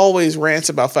 he always rants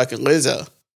about fucking Lizzo.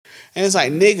 And it's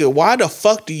like, nigga, why the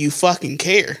fuck do you fucking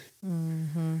care?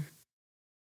 Mm-hmm.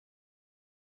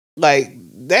 Like,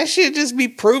 that should just be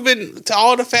proven to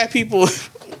all the fat people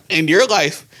in your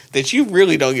life that you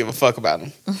really don't give a fuck about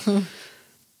them. Mm-hmm.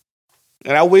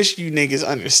 And I wish you niggas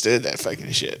understood that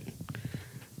fucking shit.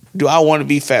 Do I want to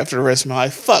be fat for the rest of my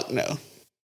life? Fuck no.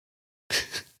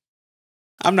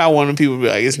 I'm not one of the people to be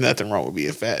like, there's nothing wrong with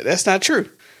being fat. That's not true.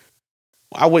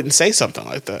 I wouldn't say something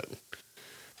like that.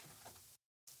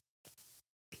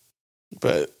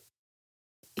 But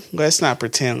let's not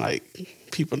pretend like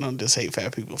people don't just hate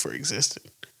fat people for existing.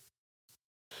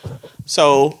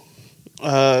 So,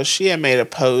 she had made a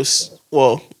post,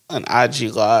 well, an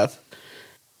IG live,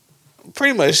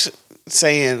 pretty much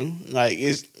saying like,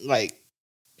 it's like,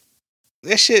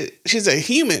 that shit, she's a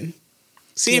human.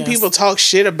 Seeing people talk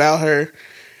shit about her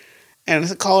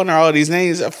and calling her all these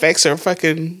names affects her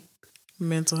fucking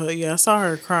mental health. Yeah, I saw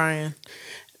her crying.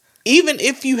 Even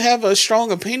if you have a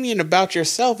strong opinion about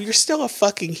yourself, you're still a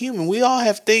fucking human. We all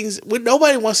have things.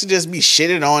 Nobody wants to just be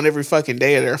shitted on every fucking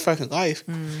day of their fucking life.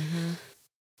 Mm-hmm.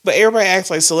 But everybody acts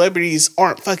like celebrities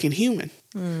aren't fucking human.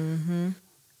 Mm-hmm.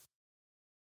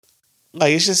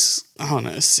 Like, it's just, I don't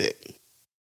know, it's sick.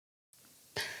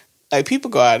 Like,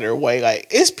 people go out of their way. Like,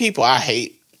 it's people I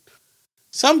hate.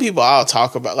 Some people I'll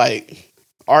talk about, like,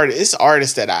 it's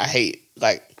artists that I hate.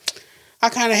 Like, I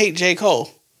kind of hate J. Cole.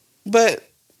 But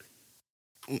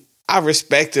I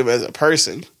respect him as a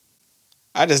person.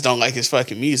 I just don't like his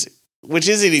fucking music. Which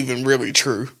isn't even really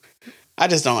true. I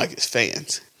just don't like his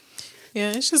fans.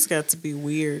 Yeah, it's just got to be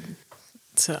weird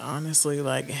to honestly,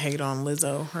 like, hate on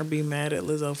Lizzo or be mad at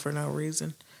Lizzo for no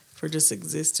reason. For just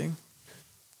existing.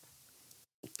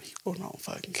 People don't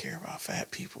fucking care about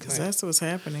fat people. Because that's what's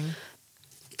happening.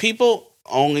 People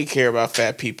only care about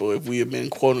fat people if we have been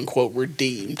quote unquote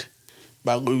redeemed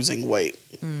by losing weight.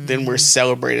 Mm-hmm. Then we're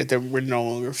celebrated that we're no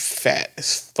longer fat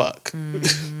as fuck.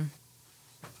 Mm-hmm.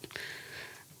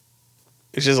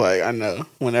 It's just like, I know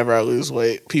whenever I lose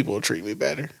weight, people will treat me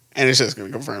better. And it's just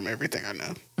going to confirm everything I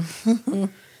know.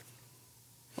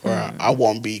 Or I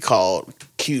won't be called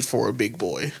cute for a big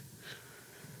boy.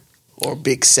 Or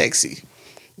big sexy.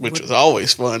 Which was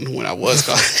always fun when I was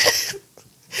called.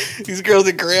 These girls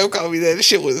at Graham called me that.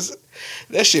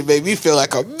 That shit made me feel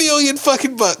like $1,000,000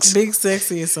 fucking bucks. Big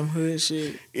sexy is some hood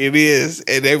shit. It is.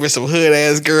 And they were some hood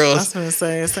ass girls. I was going to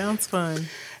say, it sounds fun.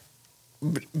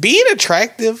 Being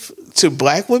attractive to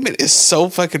black women is so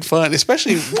fucking fun.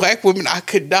 Especially black women I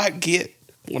could not get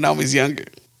when I was younger.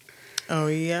 Oh,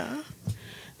 yeah?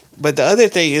 But the other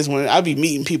thing is when I be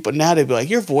meeting people now, they be like,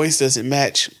 your voice doesn't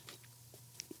match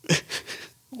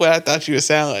what I thought you would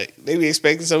sound like. They be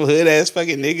expecting some hood ass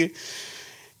fucking nigga.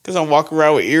 Because I'm walking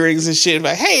around with earrings and shit.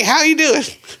 Like, hey, how you doing?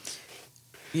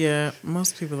 Yeah,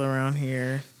 most people around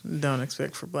here don't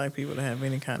expect for black people to have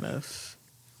any kind of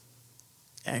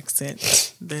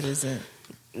accent that isn't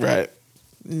right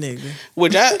nigga.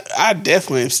 Which I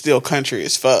definitely am still country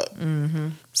as fuck. Mm-hmm.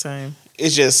 Same.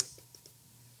 It's just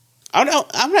I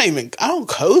don't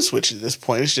code switch at this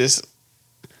point. It's just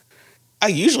I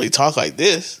usually talk like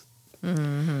this.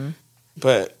 Mm-hmm.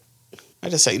 But I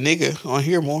just say nigga on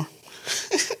here more.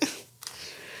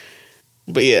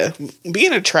 But yeah,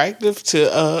 being attractive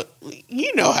to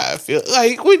you know how I feel.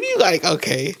 Like when you like,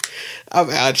 okay,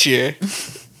 I'm out here.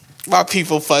 My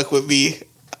people fuck with me.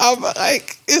 I'm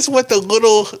like, it's what the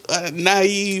little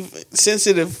naive,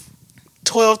 sensitive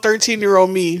 12,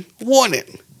 13-year-old me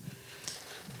wanted.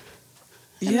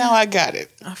 And now I got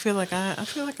it. I feel like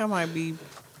I might be,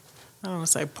 I don't want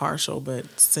to say partial,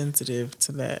 but sensitive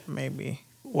to that maybe.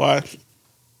 Why?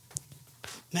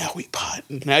 Now we pot.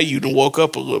 Now you done woke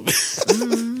up a little bit.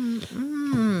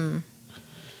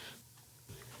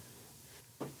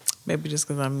 Maybe just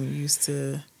because I'm used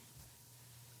to.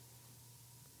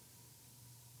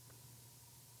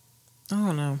 I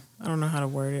don't know. I don't know how to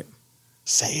word it.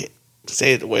 Say it.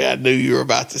 Say it the way I knew you were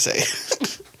about to say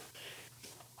it.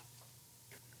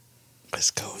 Let's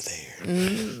go there.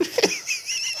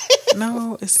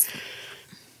 No, it's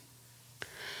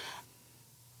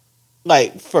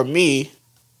like for me,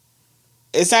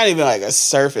 it's not even like a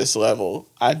surface level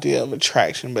idea of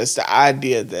attraction, but it's the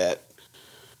idea that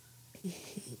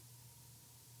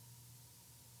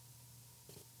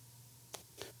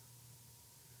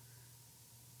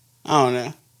I don't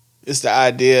know. It's the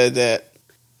idea that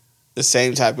the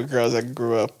same type of girls I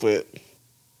grew up with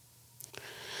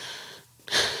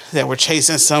that were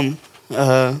chasing some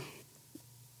level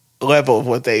of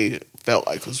what they felt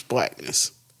like was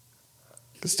blackness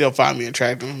can still find me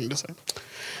attractive. I'm just like,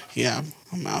 yeah,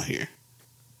 I'm out here.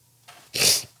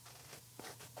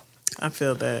 I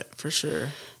feel that for sure.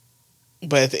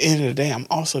 But at the end of the day, I'm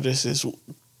also just this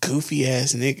goofy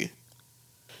ass nigga,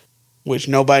 which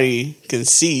nobody can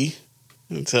see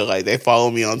until like they follow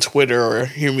me on Twitter or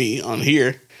hear me on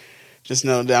here. Just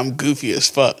know that I'm goofy as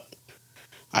fuck.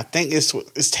 I think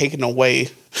it's taken away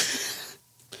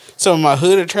some of my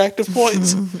hood attractive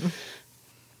points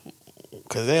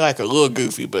because they like a little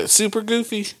goofy, but super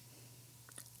goofy.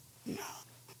 No.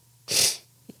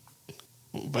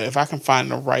 But if I can find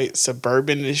the right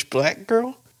suburban-ish black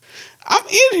girl, I'm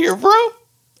in here, bro.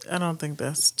 I don't think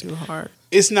that's too hard.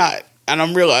 It's not, and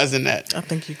I'm realizing that. I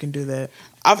think you can do that.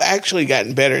 I've actually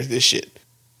gotten better at this shit.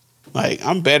 Like,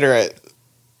 I'm better at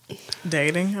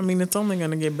dating. I mean, it's only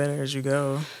going to get better as you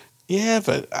go. Yeah,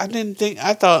 but I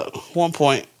thought at one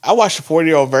point, I watched a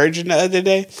 40-Year-Old Virgin the other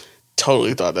day.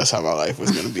 Totally thought that's how my life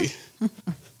was going to be.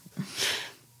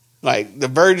 Like, the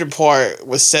virgin part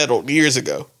was settled years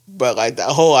ago. But, like, the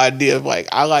whole idea of, like,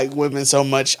 I like women so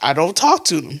much, I don't talk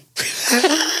to them.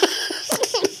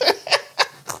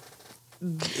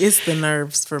 It's the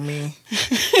nerves for me.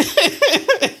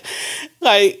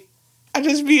 Like, I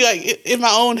just be, like, in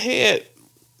my own head,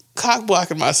 cock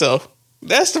blocking myself.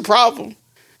 That's the problem.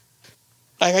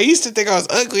 Like, I used to think I was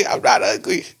ugly. I'm not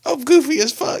ugly. I'm goofy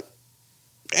as fuck.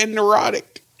 And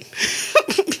neurotic.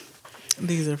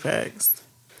 These are facts.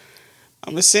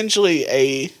 I'm essentially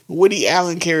a Woody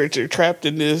Allen character trapped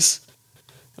in this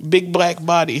big black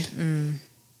body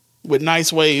with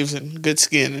nice waves and good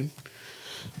skin. And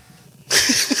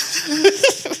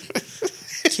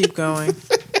keep going.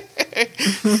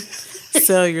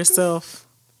 Sell yourself.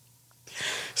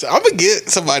 So I'm going to get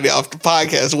somebody off the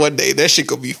podcast one day. That shit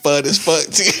going to be fun as fuck,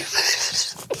 too.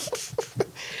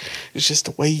 It's just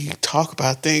the way you talk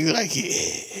about things. Like,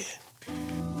 yeah.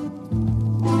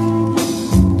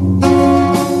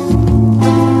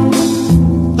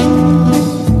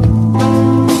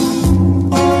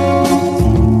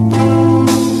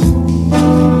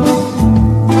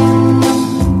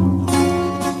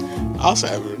 I also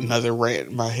have another rant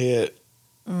in my head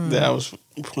that I was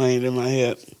playing in my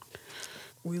head.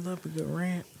 We love a good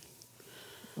rant.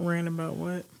 Rant about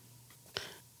what?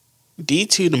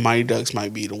 D2 The Mighty Ducks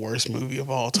might be the worst movie of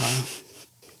all time.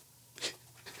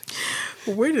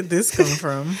 Where did this come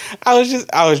from? I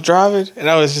was driving and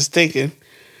I was just thinking,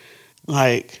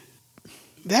 like,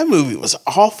 that movie was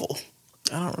awful.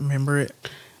 I don't remember it.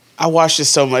 I watched it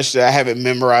so much that I have it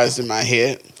memorized in my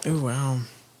head. Oh, wow.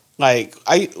 Like,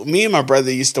 me and my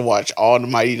brother used to watch all the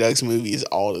Mighty Ducks movies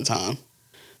all the time.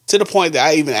 To the point that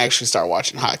I even actually started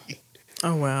watching hockey.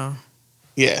 Oh, wow.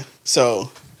 Yeah.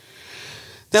 So,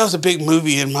 that was a big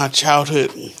movie in my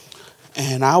childhood.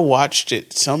 And I watched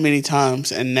it so many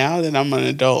times. And now that I'm an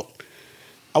adult,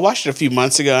 I watched it a few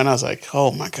months ago and I was like,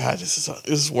 oh my God, this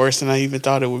is worse than I even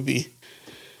thought it would be.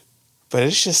 But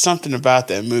it's just something about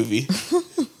that movie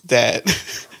that,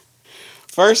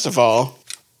 first of all,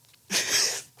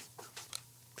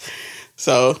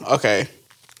 so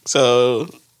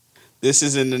this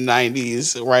is in the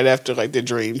 90s, right after like the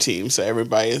Dream Team. So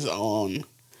everybody is on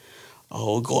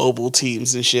whole global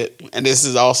teams and shit. And this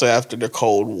is also after the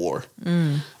Cold War.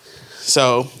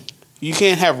 So you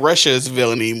can't have Russia as a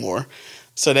villain anymore.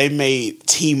 So they made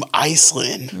Team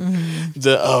Iceland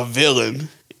the villain.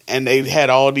 And they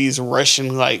had all these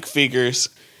Russian-like figures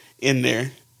in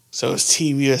there. So it's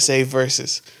Team USA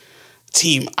versus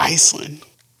Team Iceland.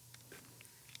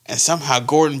 And somehow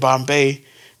Gordon Bombay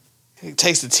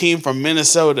takes a team from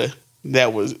Minnesota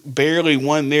that was barely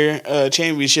won their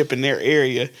championship in their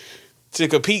area to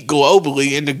compete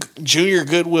globally in the Junior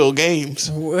Goodwill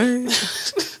Games. What?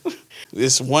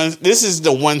 This is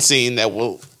the one scene that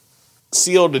will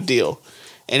seal the deal.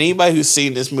 And anybody who's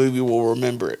seen this movie will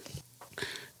remember it.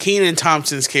 Kenan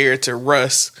Thompson's character,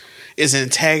 Russ, is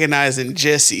antagonizing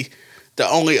Jesse, the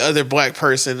only other black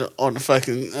person on the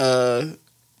fucking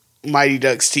Mighty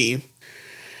Ducks team.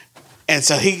 And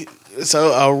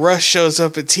so Russ shows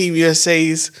up at Team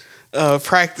USA's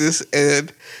practice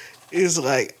and is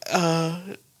like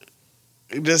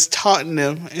just taunting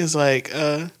them. It's like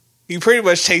he pretty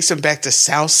much takes them back to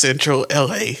South Central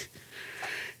LA.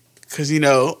 Because, you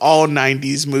know, all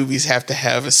 90s movies have to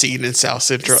have a scene in South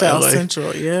Central LA. South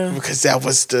Central, yeah. Because that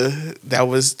was the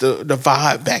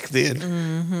vibe back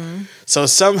then. So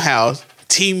somehow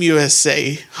Team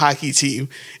USA hockey team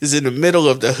is in the middle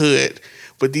of the hood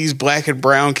but these black and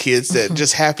brown kids that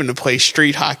just happen to play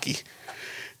street hockey.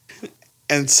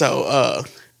 And so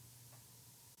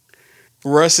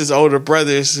Russ's older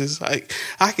brothers is like,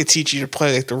 I could teach you to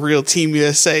play like the real Team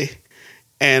USA.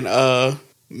 And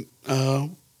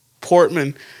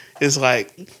Portman is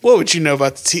like, what would you know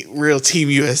about the real Team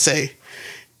USA?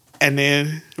 And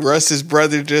then Russ's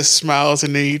brother just smiles,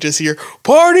 and then you just hear,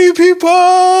 party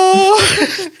people!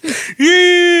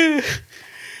 Yeah!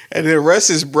 And then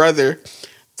Russ's brother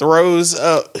throws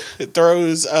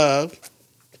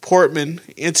Portman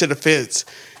into the fence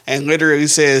and literally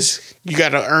says, you got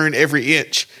to earn every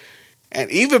inch. And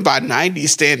even by 90s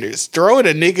standards, throwing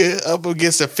a nigga up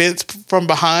against a fence from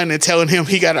behind and telling him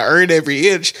he got to earn every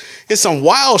inch is some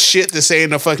wild shit to say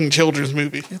in a fucking children's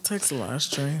movie. It takes a lot of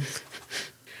strength.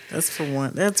 That's for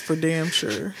one. That's for damn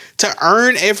sure. To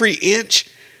earn every inch.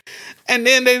 And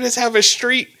then they just have a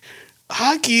street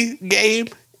hockey game.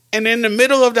 And in the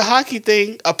middle of the hockey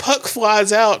thing, a puck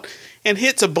flies out and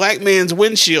hits a black man's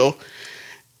windshield.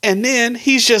 And then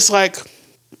he's just like,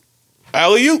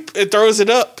 alley-oop, and throws it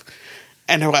up.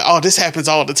 And they're like, oh, this happens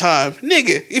all the time.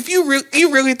 Nigga, if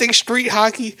you really think street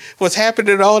hockey was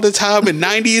happening all the time in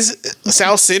 90s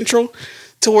South Central,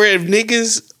 to where if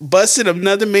niggas busted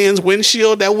another man's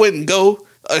windshield, that wouldn't go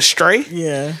astray?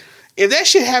 Yeah. If that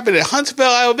shit happened in Huntsville,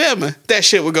 Alabama, that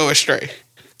shit would go astray.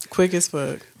 Quick as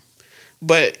fuck.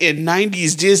 But in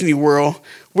 90s Disney World,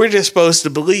 we're just supposed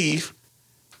to believe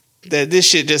that this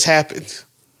shit just happens.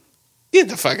 Get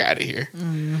the fuck out of here.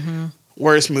 Mm-hmm.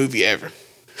 Worst movie ever.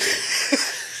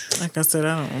 Like I said,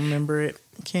 I don't remember it.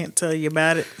 Can't tell you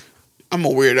about it. I'm a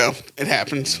weirdo. It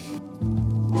happens.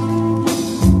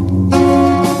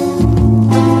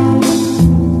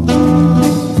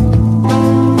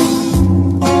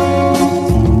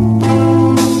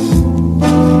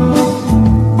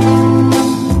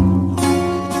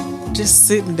 Just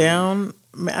sitting down.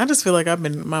 I just feel like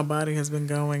my body has been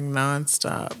going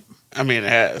nonstop. I mean, it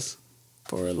has.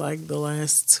 For like the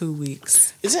last 2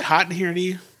 weeks. Is it hot in here to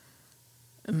you?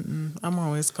 I'm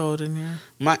always cold in here.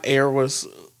 My air was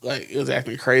like, it was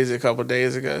acting crazy a couple of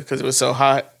days ago because it was so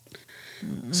hot.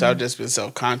 So I've just been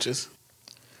self-conscious.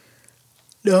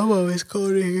 No, I'm always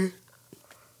cold in here.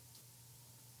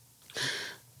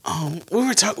 We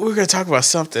were going to talk about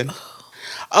something.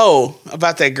 Oh,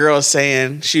 about that girl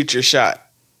saying, shoot your shot.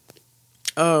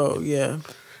 Oh, yeah.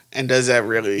 And does that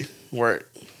really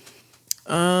work?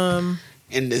 In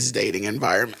this dating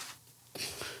environment.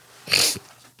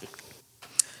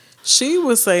 She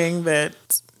was saying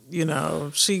that, you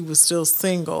know, she was still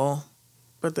single,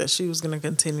 but that she was going to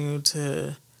continue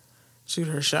to shoot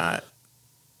her shot.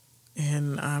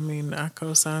 And, I mean, I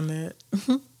co-sign that.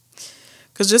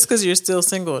 Because just because you're still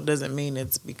single, it doesn't mean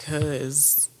it's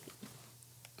because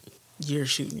you're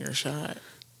shooting your shot.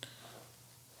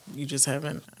 You just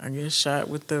haven't, I guess, shot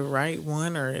with the right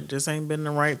one, or it just ain't been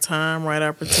the right time, right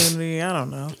opportunity. I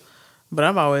don't know. But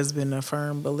I've always been a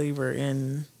firm believer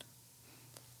in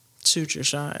shoot your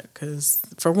shot. Because,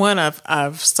 for one,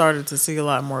 I've started to see a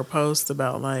lot more posts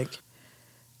about, like,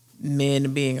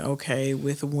 men being okay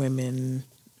with women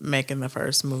making the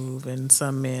first move, and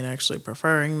some men actually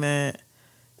preferring that.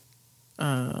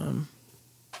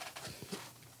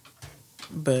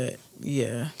 But,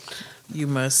 yeah. You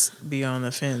must be on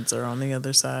the fence or on the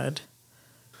other side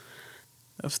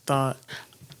of thought.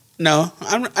 No,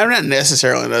 I'm not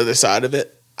necessarily on the other side of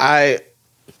it. I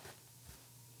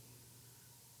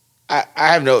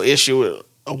have no issue with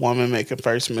a woman making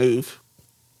first move.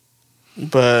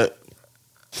 But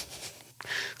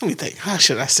let me think. How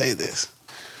should I say this?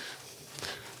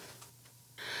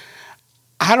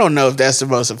 I don't know if that's the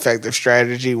most effective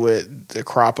strategy with the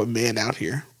crop of men out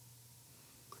here.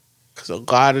 Because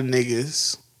a lot of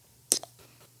niggas,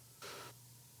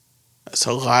 that's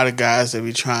a lot of guys that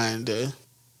be trying to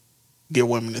get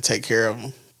women to take care of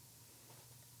them.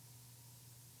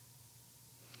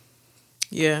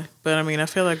 Yeah, but I mean, I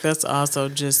feel like that's also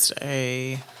just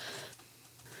a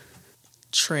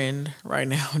trend right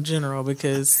now in general,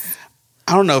 because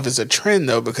I don't know if it's a trend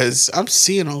though, because I'm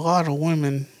seeing a lot of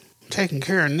women taking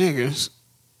care of niggas.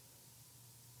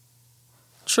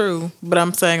 True, but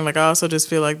I'm saying, like, I also just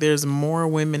feel like there's more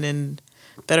women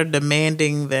that are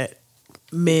demanding that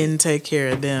men take care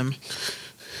of them.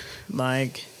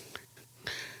 Like,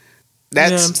 you know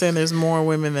what I'm saying? There's more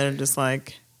women that are just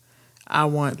like, I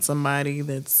want somebody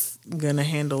that's gonna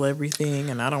handle everything,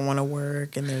 and I don't want to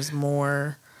work. And there's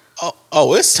more.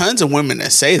 Oh, it's tons of women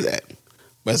that say that,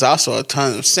 but it's also a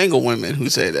ton of single women who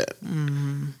say that.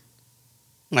 Mm-hmm.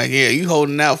 Like, yeah, you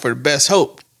holding out for the best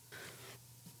hope.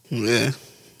 Yeah.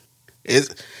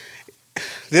 This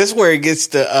is where it gets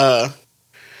to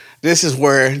This is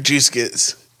where Juice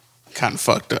gets kind of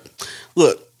fucked up.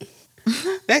 Look,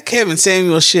 that Kevin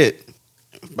Samuel shit,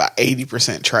 about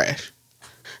 80% trash.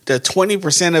 The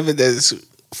 20% of it that is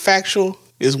factual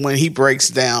is when he breaks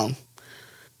down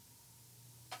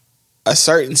a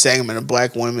certain segment of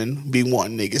black women be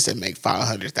wanting niggas that make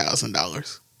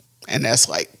 $500,000. And that's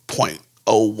like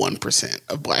 0.01%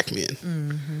 of black men.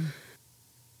 Mm-hmm.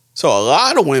 So a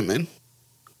lot of women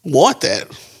want that,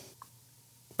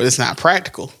 but it's not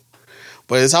practical.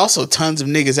 But there's also tons of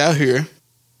niggas out here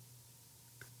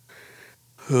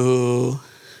who,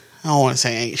 I don't want to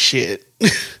say ain't shit.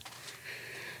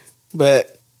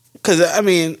 But, because, I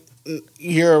mean,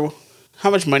 how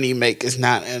much money you make is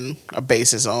not a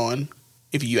basis on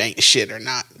if you ain't shit or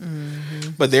not.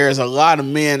 Mm-hmm. But there's a lot of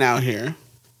men out here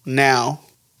now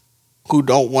who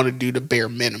don't want to do the bare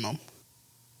minimum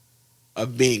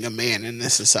of being a man in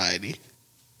this society.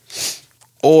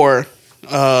 Or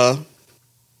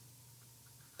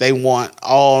they want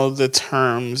all the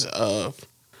terms of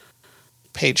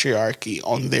patriarchy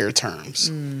on their terms.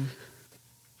 Mm.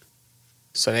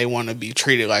 So they want to be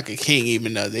treated like a king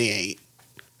even though they ain't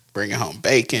bringing home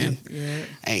bacon,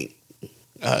 ain't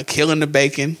killing the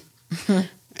bacon,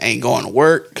 ain't going to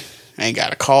work, ain't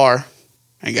got a car,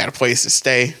 ain't got a place to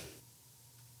stay.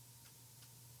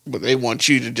 But they want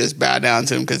you to just bow down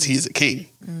to him because he's a king.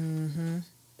 Mm-hmm.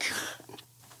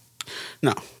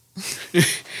 No.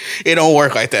 It don't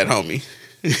work like that, homie.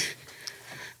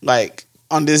 Like,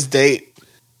 on this date,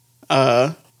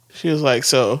 she was like,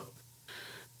 so,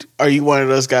 are you one of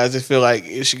those guys that feel like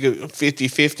it should go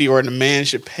 50-50 or the man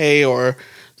should pay or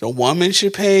the woman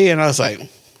should pay? And I was like,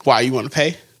 why, you want to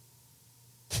pay?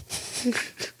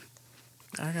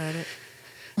 I got it.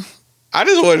 I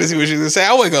just wanted to see what she was going to say.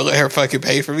 I wasn't going to let her fucking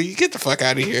pay for me. Get the fuck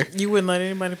out of here. You wouldn't let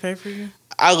anybody pay for you?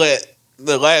 I let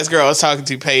the last girl I was talking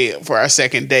to pay for our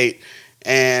second date,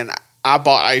 and I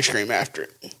bought ice cream after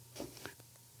it.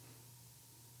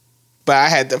 But I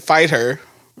had to fight her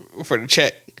for the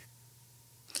check.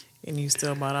 And you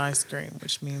still bought ice cream,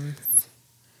 which means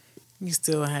you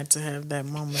still had to have that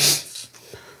moment of,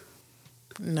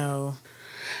 no.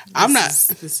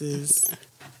 This is...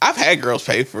 I've had girls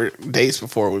pay for dates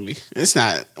before with me. It's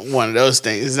not one of those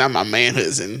things. It's not my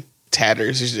manhoods and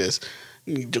tatters. It's just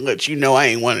to let you know I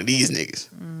ain't one of these niggas.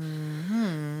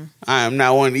 Mm-hmm. I am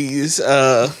not one of these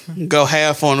go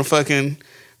half on a fucking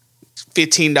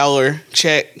 $15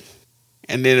 check,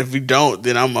 and then if you don't,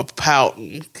 then I'm a pout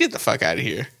and get the fuck out of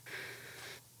here.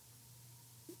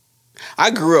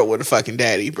 I grew up with a fucking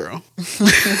daddy, bro.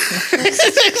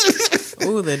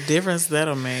 Ooh, the difference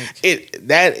that'll make.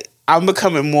 I'm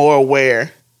becoming more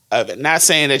aware of it. Not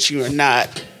saying that you are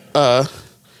not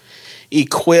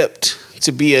equipped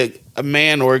to be a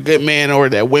man or a good man or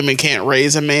that women can't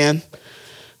raise a man.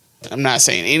 I'm not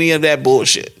saying any of that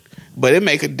bullshit. But it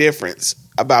make a difference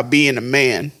about being a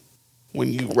man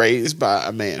when you raised by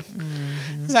a man.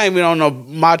 Mm-hmm. It's not even on no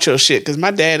macho shit because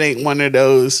my dad ain't one of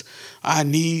those I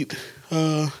need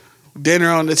dinner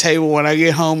on the table when I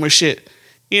get home or shit.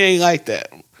 He ain't like that.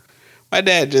 My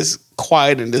dad just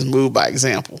quiet and just move by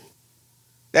example.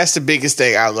 That's the biggest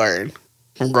thing I learned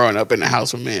from growing up in the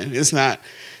house with men. It's not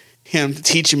him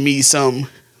teaching me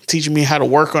how to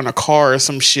work on a car or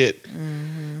some shit.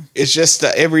 Mm-hmm. It's just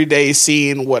the everyday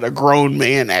seeing what a grown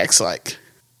man acts like.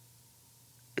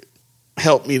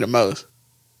 Helped me the most.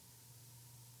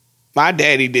 My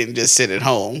daddy didn't just sit at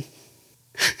home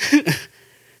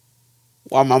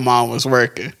while my mom was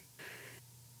working.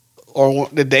 Or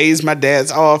the days my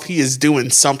dad's off, he is doing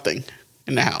something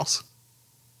in the house.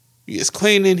 He is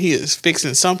cleaning, he is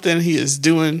fixing something, he is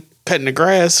cutting the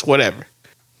grass, whatever.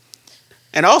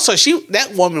 And also,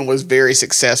 that woman was very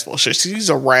successful. So she's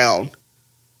around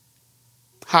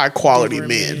high quality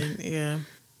men. Yeah.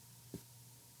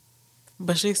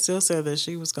 But she still said that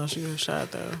she was going to shoot her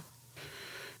shot, though.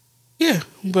 Yeah,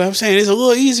 but I'm saying it's a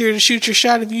little easier to shoot your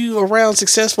shot if you around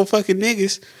successful fucking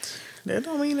niggas. That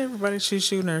don't mean everybody she's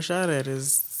shooting her shot at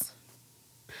is...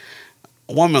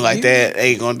 A woman like that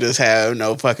ain't gonna just have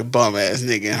no fucking bum ass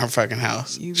nigga in her fucking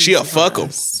house. She'll fuck him.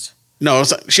 No,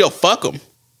 she'll fuck him.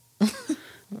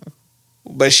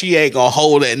 But she ain't gonna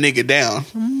hold that nigga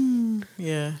down.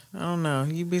 Yeah, I don't know.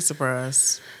 You'd be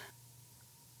surprised.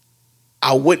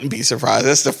 I wouldn't be surprised.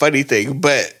 That's the funny thing.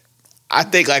 But I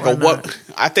think like a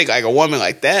woman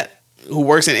like that who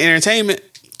works in entertainment,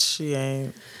 she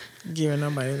ain't giving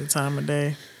nobody the time of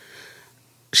day.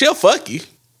 She'll fuck you.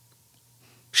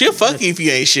 She'll fuck you if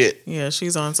you ain't shit. Yeah,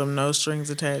 she's on some no strings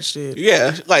attached shit.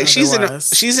 Yeah, like she's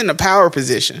in a power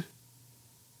position.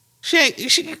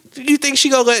 You think she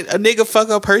gonna let a nigga fuck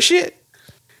up her shit?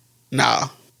 Nah.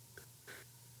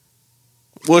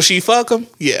 Will she fuck him?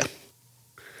 Yeah.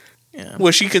 Yeah.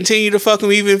 Will she continue to fuck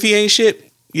him even if he ain't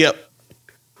shit? Yep.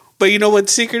 But you know what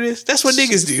the secret is? That's what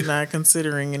niggas do. Not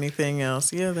considering anything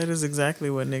else. Yeah, that is exactly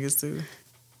what niggas do.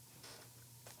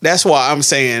 That's why I'm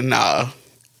saying nah.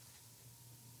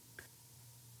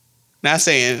 Not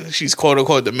saying she's quote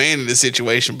unquote the man in the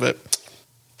situation, but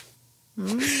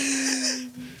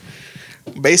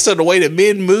based on the way that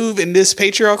men move in this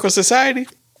patriarchal society,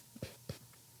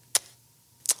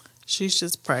 she's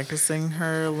just practicing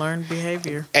her learned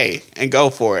behavior. hey, and go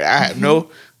for it. I have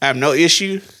no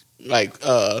issue. Like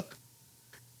well,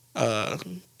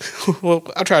 I'm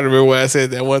trying to remember what I said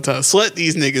that one time. Slut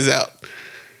these niggas out.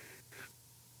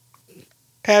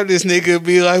 Have this nigga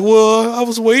be like, well, I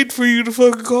was waiting for you to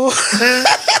fucking call.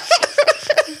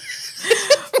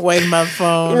 Waiting by the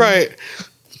phone. Right.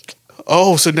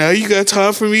 Oh, so now you got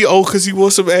time for me? Oh, because you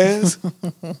want some ass?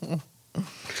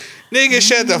 Nigga,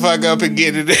 shut the fuck up and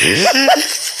get it.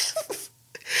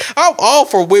 I'm all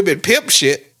for women pimp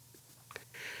shit.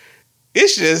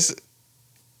 It's just,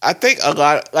 I think a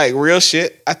lot, like real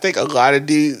shit, I think a lot of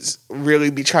dudes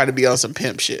really be trying to be on some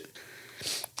pimp shit.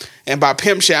 And by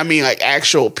pimp shit, I mean like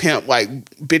actual pimp, like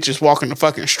bitches walking the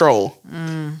fucking stroll.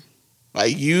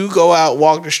 Like you go out,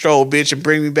 walk the stroll, bitch, and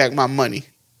bring me back my money.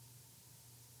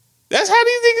 That's how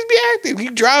these niggas be acting.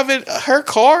 You driving her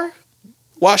car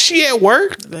while she at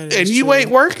work and you true.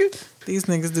 ain't working. These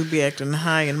niggas do be acting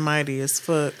high and mighty as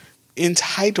fuck.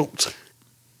 Entitled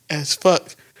as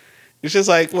fuck. It's just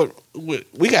like, what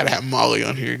we gotta have Molly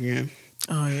on here again.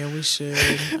 Oh yeah, we should.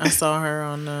 I saw her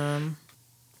on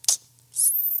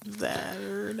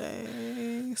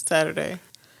Saturday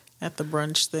at the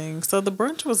brunch thing. So the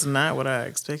brunch was not what I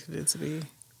expected it to be.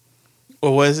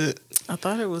 What was it? I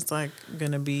thought it was like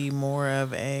gonna be more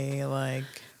of a like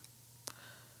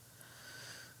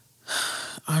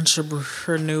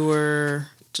entrepreneur,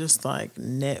 just like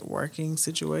networking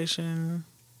situation.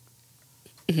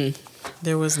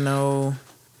 There was no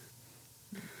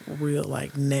real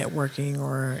like networking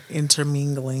or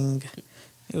intermingling.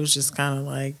 It was just kind of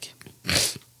like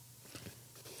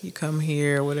you come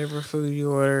here, whatever food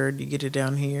you ordered, you get it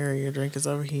down here, your drink is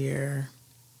over here.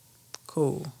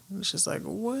 Cool. It's just like,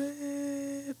 what?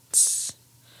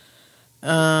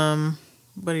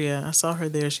 But yeah, I saw her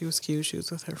there. She was cute. She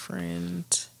was with her friend.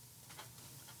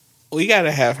 We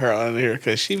gotta have her on here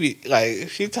because she be like,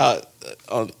 she talked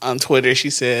on Twitter. She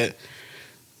said,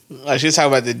 like, she was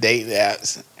talking about the date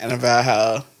apps and about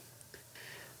how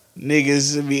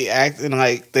niggas be acting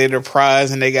like they're the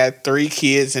prize and they got 3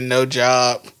 kids and no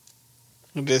job.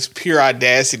 Just pure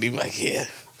audacity. Like, yeah.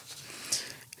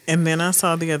 And then I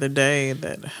saw the other day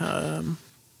that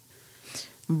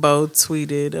Bo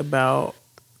tweeted about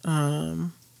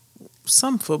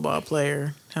some football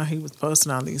player, how he was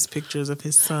posting all these pictures of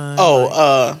his son.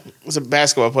 Oh, it was a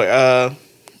basketball player.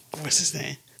 What's his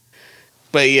name?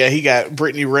 But yeah, he got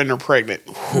Brittany Renner pregnant.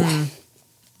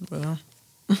 Well,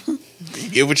 you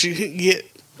get what you get.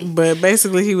 But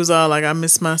basically, he was all like, I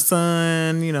miss my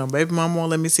son. You know, baby mom won't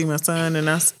let me see my son. And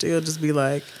I still just be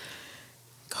like,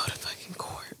 go to fucking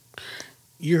court.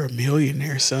 You're a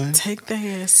millionaire, son. Take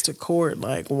their ass to court.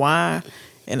 Like, why?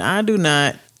 And I do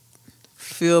not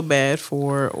feel bad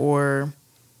for or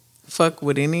fuck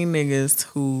with any niggas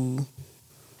who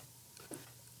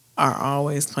are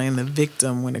always playing the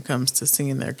victim when it comes to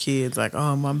seeing their kids. Like,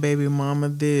 oh, my baby mama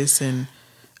this, and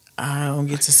I don't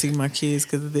get to see my kids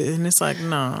because of this. And it's like,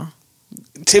 nah.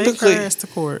 Take her ass to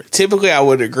court. Typically, I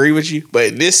would agree with you. But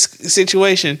in this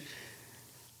situation,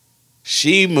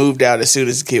 she moved out as soon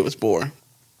as the kid was born.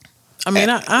 I mean,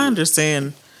 I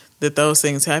understand that those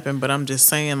things happen, but I'm just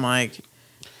saying, like,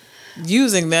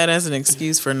 using that as an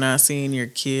excuse for not seeing your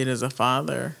kid as a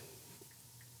father,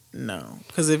 no.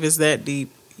 Because if it's that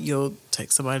deep, you'll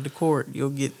take somebody to court. You'll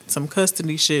get some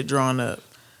custody shit drawn up.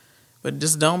 But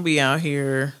just don't be out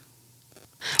here.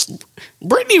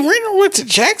 Brittany Renner went to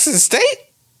Jackson State?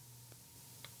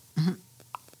 Mm-hmm.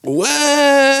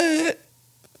 What?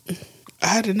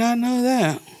 I did not know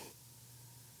that.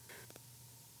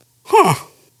 Huh.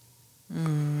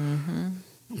 Mm-hmm.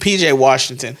 PJ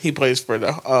Washington. He plays for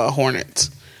the Hornets.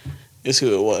 Is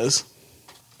who it was.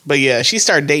 But yeah, she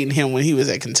started dating him when he was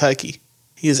at Kentucky.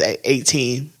 He was at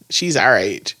 18. She's our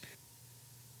age.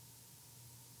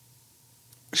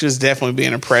 She was definitely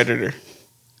being a predator.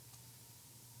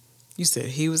 You said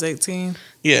he was 18?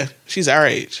 Yeah, she's our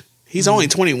age. He's only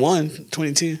 21,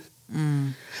 22.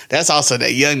 That's also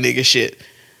that young nigga shit.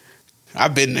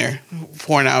 I've been there.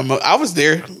 Pouring out. I was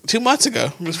there 2 months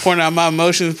ago. I was pouring out my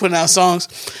emotions, putting out songs.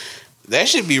 That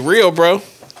should be real, bro.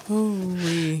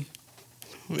 Ooh-wee.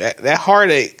 That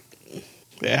heartache.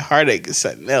 That heartache is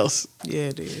something else. Yeah,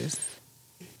 it is.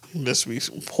 just be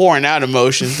pouring out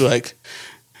emotions like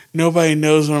nobody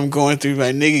knows what I'm going through.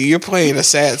 Like, nigga, you're playing a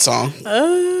sad song.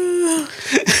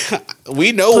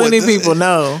 We know plenty people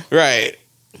know. Right.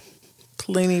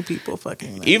 Plenty people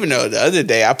fucking know. Even though the other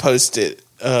day I posted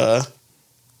what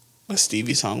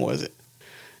Stevie song was it?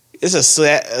 It's a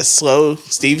slow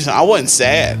Stevie song. I wasn't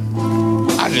sad.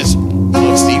 I just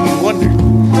love Stevie Wonder.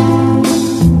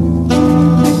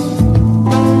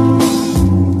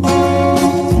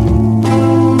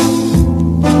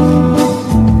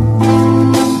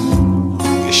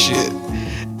 Shit.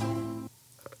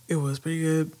 It was pretty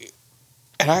good.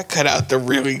 And I cut out the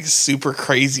really super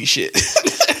crazy shit.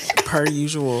 Per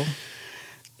usual.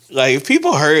 Like, if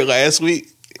people heard last week,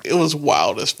 it was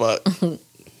wild as fuck.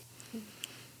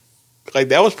 Like,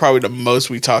 that was probably the most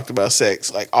we talked about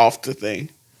sex, like, off the thing.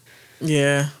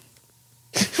 Yeah.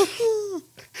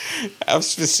 I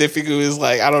specifically was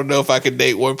like, I don't know if I could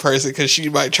date one person because she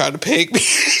might try to peg me.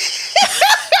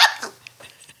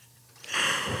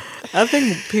 I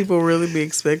think people really be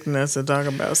expecting us to talk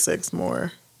about sex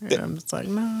more. And I'm just like,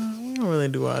 no, we don't really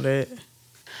do all that.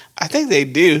 I think they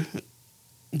do.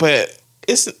 But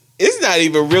it's not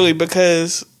even really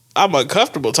because I'm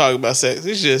uncomfortable talking about sex.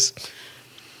 It's just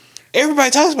everybody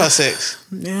talks about sex.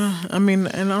 Yeah, I mean,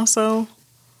 and also,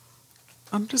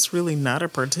 I'm just really not a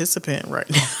participant right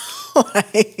now.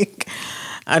 Like,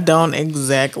 I don't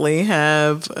exactly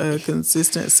have a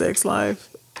consistent sex life,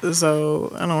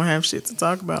 so I don't have shit to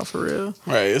talk about for real.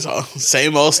 Right, it's all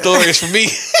same old stories for me.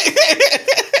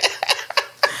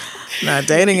 Not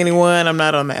dating anyone. I'm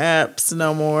not on the apps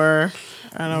no more.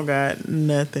 I don't got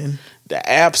nothing. The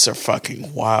apps are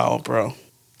fucking wild, bro.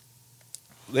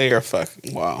 They are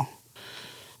fucking wild.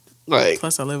 Like,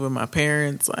 plus I live with my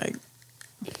parents, like,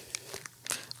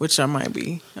 which I might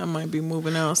be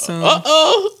moving out soon.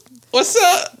 What's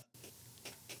up?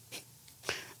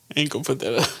 I ain't gonna put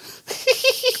that up.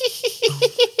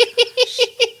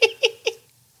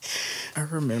 I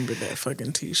remember that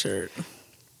fucking t-shirt.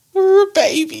 We're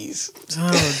babies.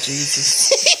 Oh, Jesus.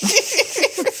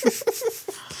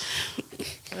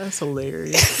 That's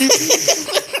hilarious.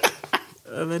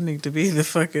 That need to be the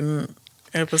fucking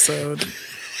episode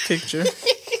picture.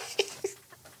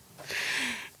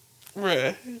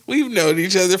 Bruh, we've known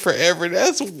each other forever.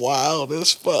 That's wild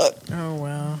as fuck. Oh,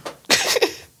 wow.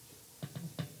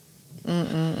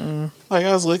 Like,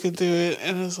 I was looking through it,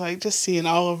 and it's like, just seeing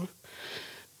all of,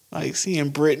 like, seeing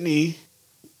Brittany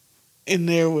in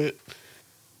there with,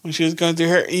 when she was going through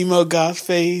her emo goth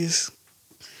phase.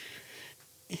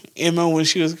 Emma, when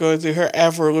she was going through her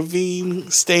Avril Lavigne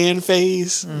stan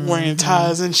phase, wearing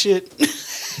ties and shit.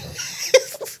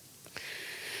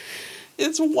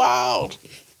 It's wild.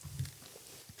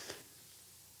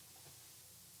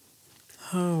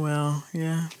 Oh, well,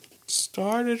 yeah.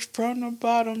 Started from the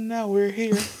bottom, now we're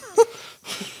here.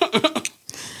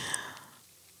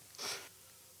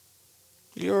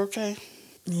 You're okay?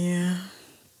 Yeah.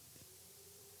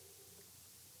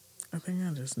 I think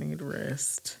I just need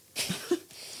rest.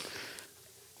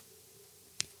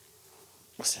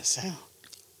 What's that sound?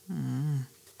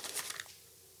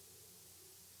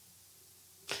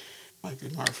 Might be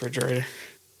my refrigerator.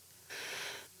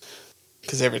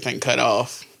 Because everything cut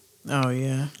off. Oh,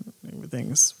 yeah.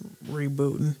 Everything's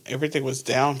rebooting. Everything was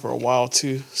down for a while,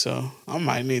 too. So I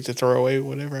might need to throw away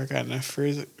whatever I got in the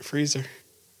freezer.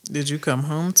 Did you come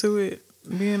home to it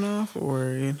being off, or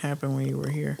it happened when you were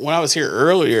here? When I was here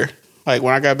earlier, like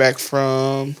when I got back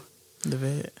from the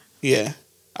vet, yeah,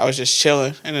 I was just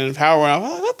chilling, and then the power went off. I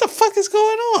was like, what the fuck is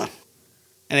going on?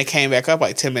 And it came back up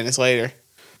like 10 minutes later.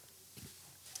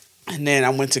 And then I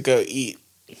went to go eat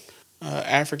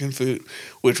African food,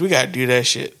 which we got to do that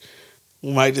shit.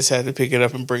 We might just have to pick it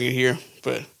up and bring it here.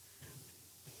 But,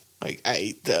 like, I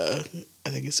ate I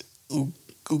think it's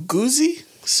uguzi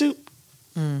soup.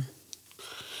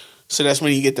 So that's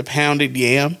when you get the pounded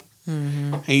yam.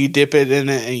 And you dip it in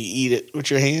it and you eat it with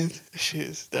your hands. That shit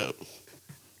is dope.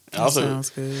 That sounds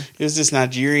good. It was this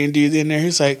Nigerian dude in there.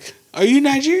 He's like, are you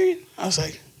Nigerian? I was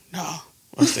like, no.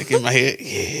 I was thinking in my head,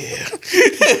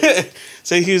 yeah.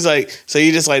 So he was like, so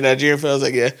you just like Nigerian food? I was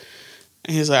like, yeah.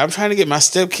 And he was like, I'm trying to get my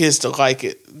stepkids to like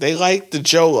it. They like the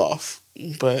jollof,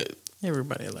 but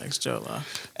everybody likes jollof.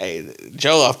 Hey,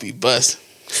 jollof be bust.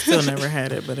 Still never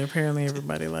had it, but apparently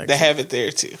everybody likes it. They have it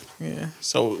there too. Yeah.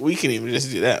 So we can even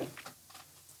just do that.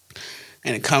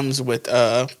 And it comes with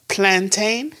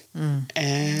plantain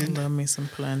and love me some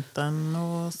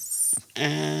plantanos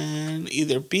and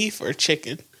either beef or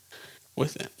chicken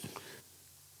with it.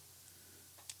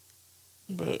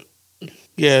 But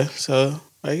yeah, so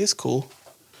like it's cool.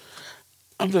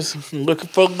 I'm just looking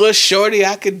for a little shorty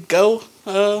I could go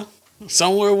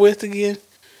somewhere with again.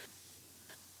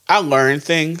 I learned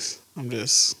things. I'm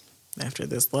just After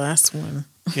this last one,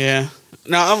 yeah.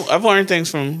 No, I've learned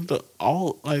things from the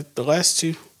last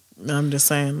two. I'm just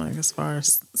saying, like, as far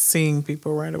as seeing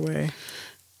people right away.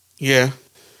 Yeah.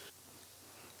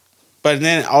 But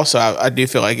then also, I do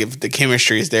feel like if the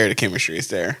chemistry is there, the chemistry is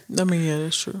there. I mean, yeah,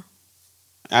 that's true.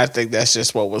 I think that's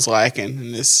just what was lacking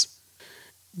in this.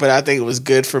 But I think it was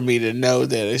good for me to know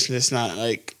that it's just not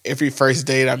like every first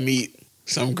date I meet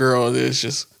some girl that's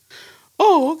just,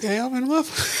 oh, okay, I'm in love.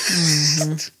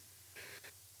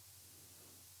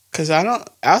 Because I don't,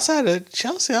 outside of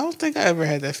Chelsea, I don't think I ever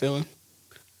had that feeling.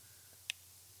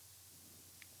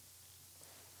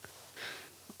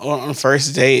 On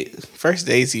first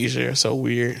dates usually are so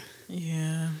weird.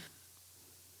 Yeah.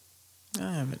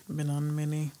 I haven't been on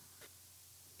many.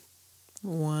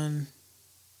 One.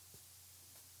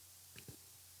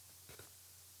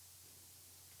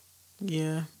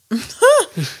 Yeah.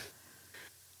 I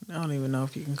don't even know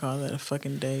if you can call that a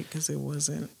fucking date because it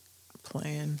wasn't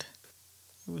planned.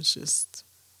 It was just,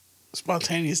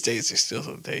 Spontaneous dates are still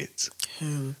some dates. hey,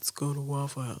 let's go to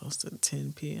Waffle House at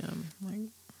 10 p.m. Like,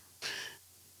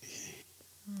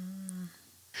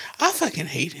 I fucking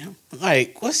hate him.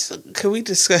 Like, can we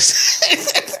discuss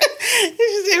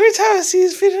every time I see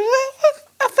his video,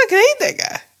 I fucking hate that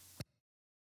guy.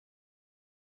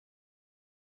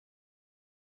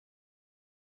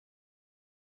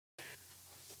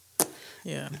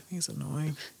 yeah, he's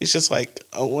annoying. It's just like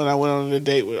when I went on a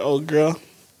date with old girl,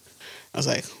 I was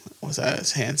like, was I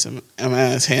as handsome? Am I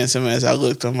as handsome as I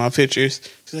looked on my pictures?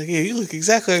 She's like, yeah, you look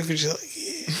exactly like pictures.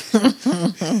 Like,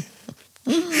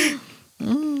 yeah.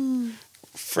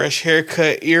 Fresh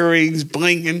haircut, earrings,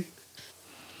 blinking.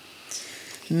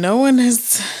 No one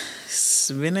has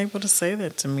been able to say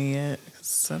that to me yet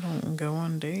because I don't go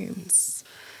on dates.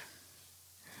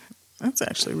 That's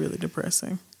actually really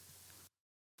depressing.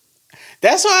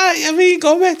 That's why, I mean,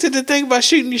 go back to the thing about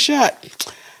shooting your shot.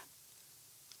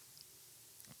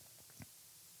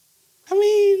 I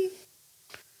mean,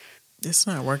 It's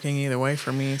not working either way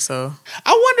for me, so.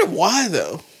 I wonder why,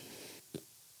 though.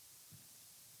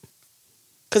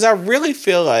 Because I really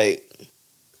feel like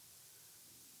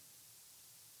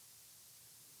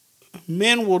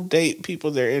men will date people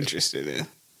they're interested in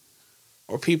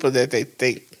or people that they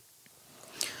think.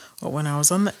 Well, when I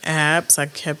was on the apps, I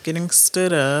kept getting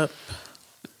stood up.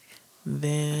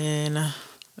 Then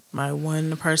my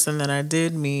one person that I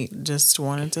did meet just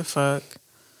wanted to fuck,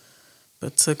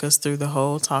 but took us through the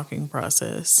whole talking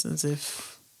process as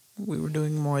if we were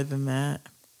doing more than that.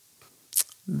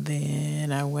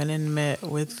 Then I went and met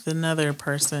with another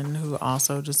person who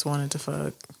also just wanted to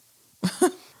fuck.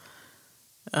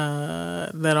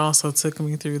 That also took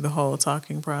me through the whole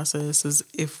talking process as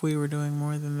if we were doing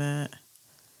more than that.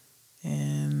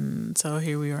 And so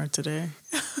here we are today.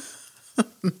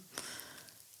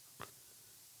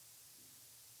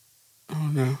 Oh,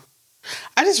 no.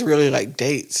 I just really like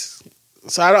dates.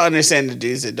 So I don't understand the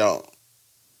dudes that don't.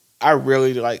 I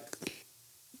really like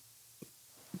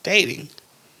dating.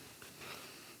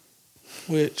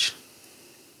 Which,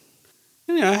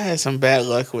 you know, I had some bad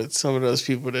luck with some of those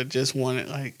people that just wanted,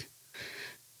 like,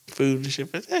 food and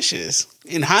shit. But that shit is,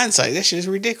 in hindsight, that shit is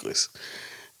ridiculous.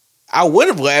 I would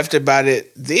have laughed about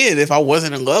it then if I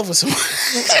wasn't in love with someone.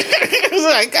 It was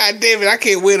like, God damn it, I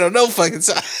can't win on no fucking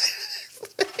side.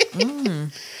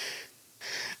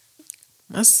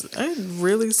 It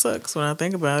really sucks when I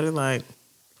think about it. Like,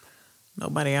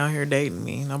 nobody out here dating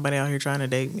me. Nobody out here trying to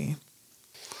date me.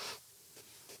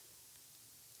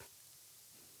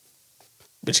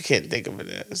 But you can't think of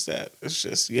it as that. It's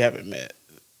just you haven't met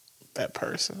that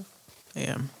person.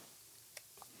 Yeah.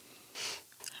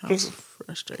 How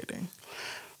frustrating.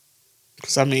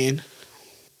 Because, I mean,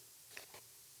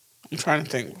 I'm trying to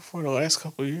think. Before the last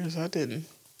couple of years, I didn't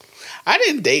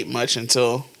date much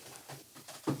until,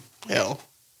 hell,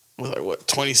 I was like, what,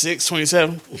 26,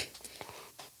 27?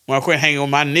 When I quit hanging with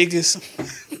my niggas.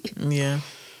 Yeah.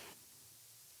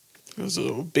 It was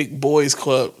a big boys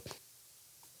club.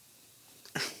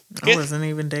 I wasn't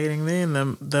even dating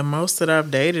then. The most that I've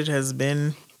dated has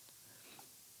been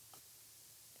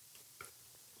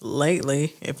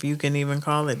lately, if you can even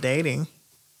call it dating.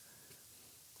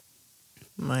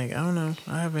 Like, I don't know.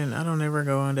 I don't ever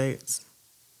go on dates.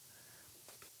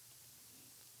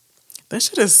 That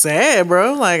shit is sad,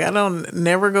 bro. Like, I don't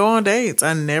never go on dates.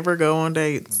 I never go on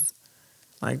dates.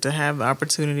 Like, to have the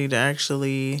opportunity to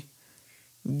actually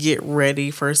get ready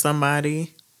for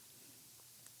somebody,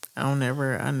 I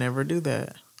never do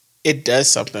that. It does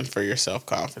something for your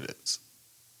self-confidence.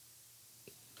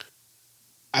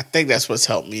 I think that's what's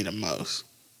helped me the most.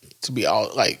 To be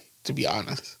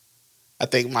honest, I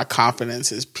think my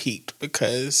confidence has peaked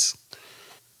because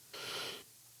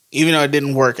even though it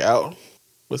didn't work out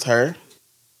with her,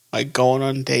 like going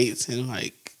on dates and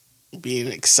like being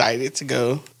excited to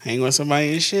go hang with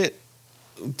somebody and shit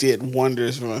did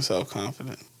wonders for my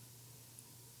self-confidence.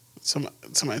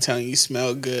 Somebody telling you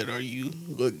smell good or you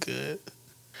look good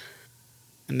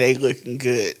and they looking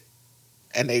good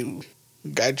and they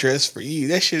got dressed for you.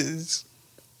 That shit's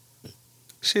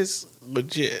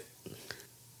legit.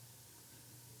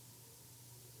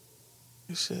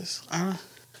 It's just,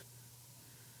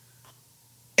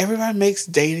 everybody makes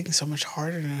dating so much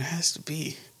harder than it has to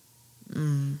be.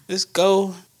 Just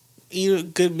go eat a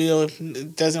good meal. If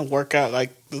it doesn't work out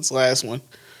like this last one,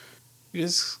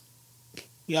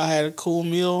 y'all had a cool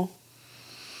meal.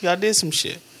 Y'all did some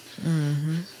shit.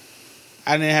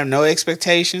 I didn't have no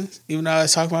expectations, even though I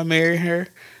was talking about marrying her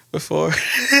before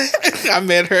I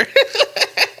met her.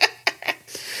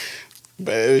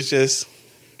 But it was just,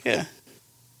 yeah.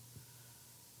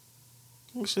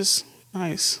 It was just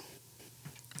nice.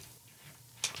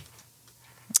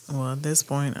 Well, at this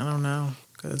point, I don't know,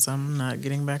 because I'm not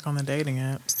getting back on the dating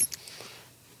apps.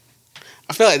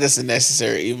 I feel like this is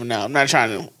necessary even now. I'm not trying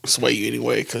to sway you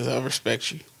anyway because I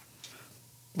respect you.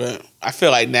 But I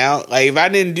feel like now, like if I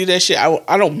didn't do that shit,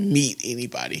 I don't meet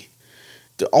anybody.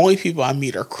 The only people I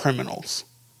meet are criminals.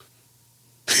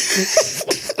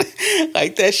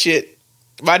 Like that shit.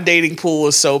 My dating pool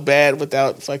is so bad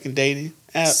without fucking dating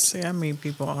apps. See, I meet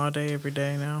people all day, every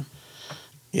day now.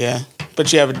 Yeah,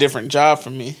 but you have a different job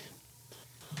from me.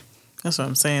 That's what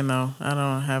I'm saying, though. I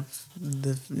don't have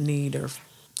the need or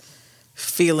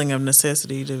feeling of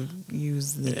necessity to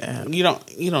use the app. You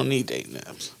don't need dating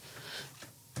apps.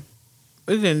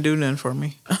 It didn't do nothing for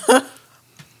me.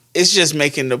 It's just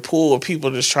making the pool of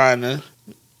people just trying to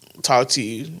talk to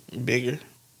you bigger.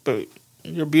 But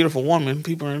you're a beautiful woman.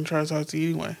 People are going to try to talk to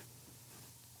you anyway.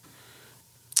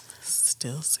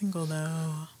 Still single,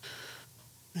 though.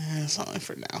 It's only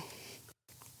for now.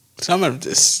 Some of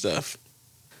this stuff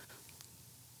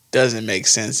doesn't make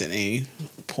sense at any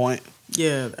point.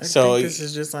 Yeah, I think this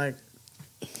is just like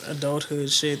adulthood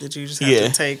shit that you just have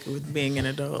to take with being an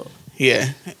adult.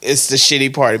 Yeah, it's the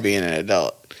shitty part of being an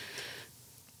adult.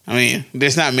 I mean,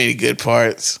 there's not many good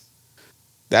parts.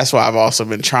 That's why I've also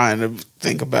been trying to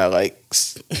think about like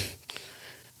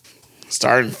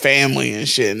starting family and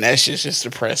shit, and that shit's just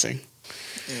depressing.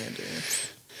 Yeah, it is.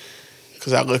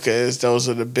 Because I look at it as those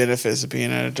are the benefits of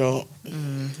being an adult.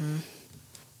 Mm-hmm.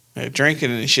 Like,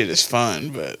 drinking and shit is fun,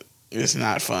 but it's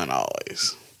not fun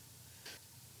always.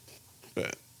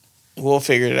 But we'll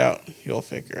figure it out. You'll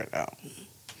figure it out.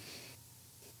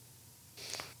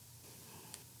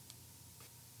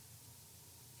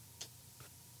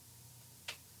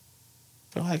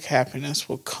 I feel like happiness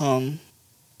will come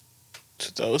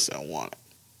to those that want it.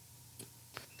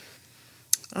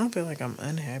 I don't feel like I'm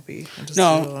unhappy. I just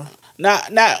feel...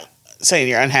 not saying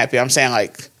you're unhappy. I'm saying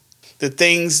like the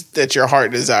things that your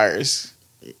heart desires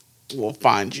will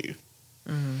find you.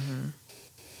 Mm-hmm.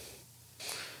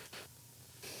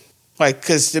 Like,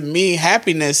 because to me,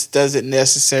 happiness doesn't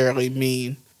necessarily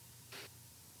mean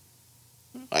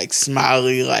like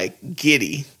smiley, like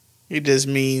giddy. It just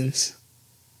means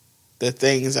the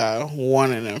things I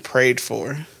wanted and prayed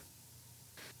for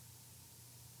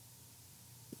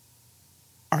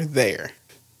are there.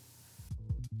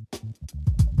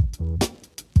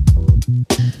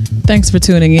 Thanks for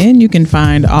tuning in. You can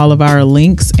find all of our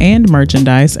links and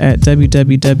merchandise at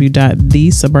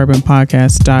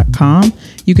www.thesuburbanpodcast.com.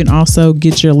 You can also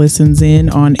get your listens in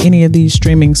on any of these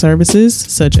streaming services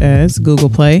such as Google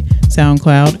Play,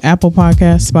 SoundCloud, Apple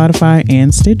Podcasts, Spotify,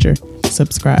 and Stitcher.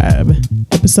 Subscribe.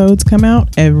 Episodes come out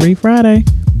every Friday.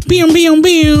 Boom, boom,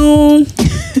 boom.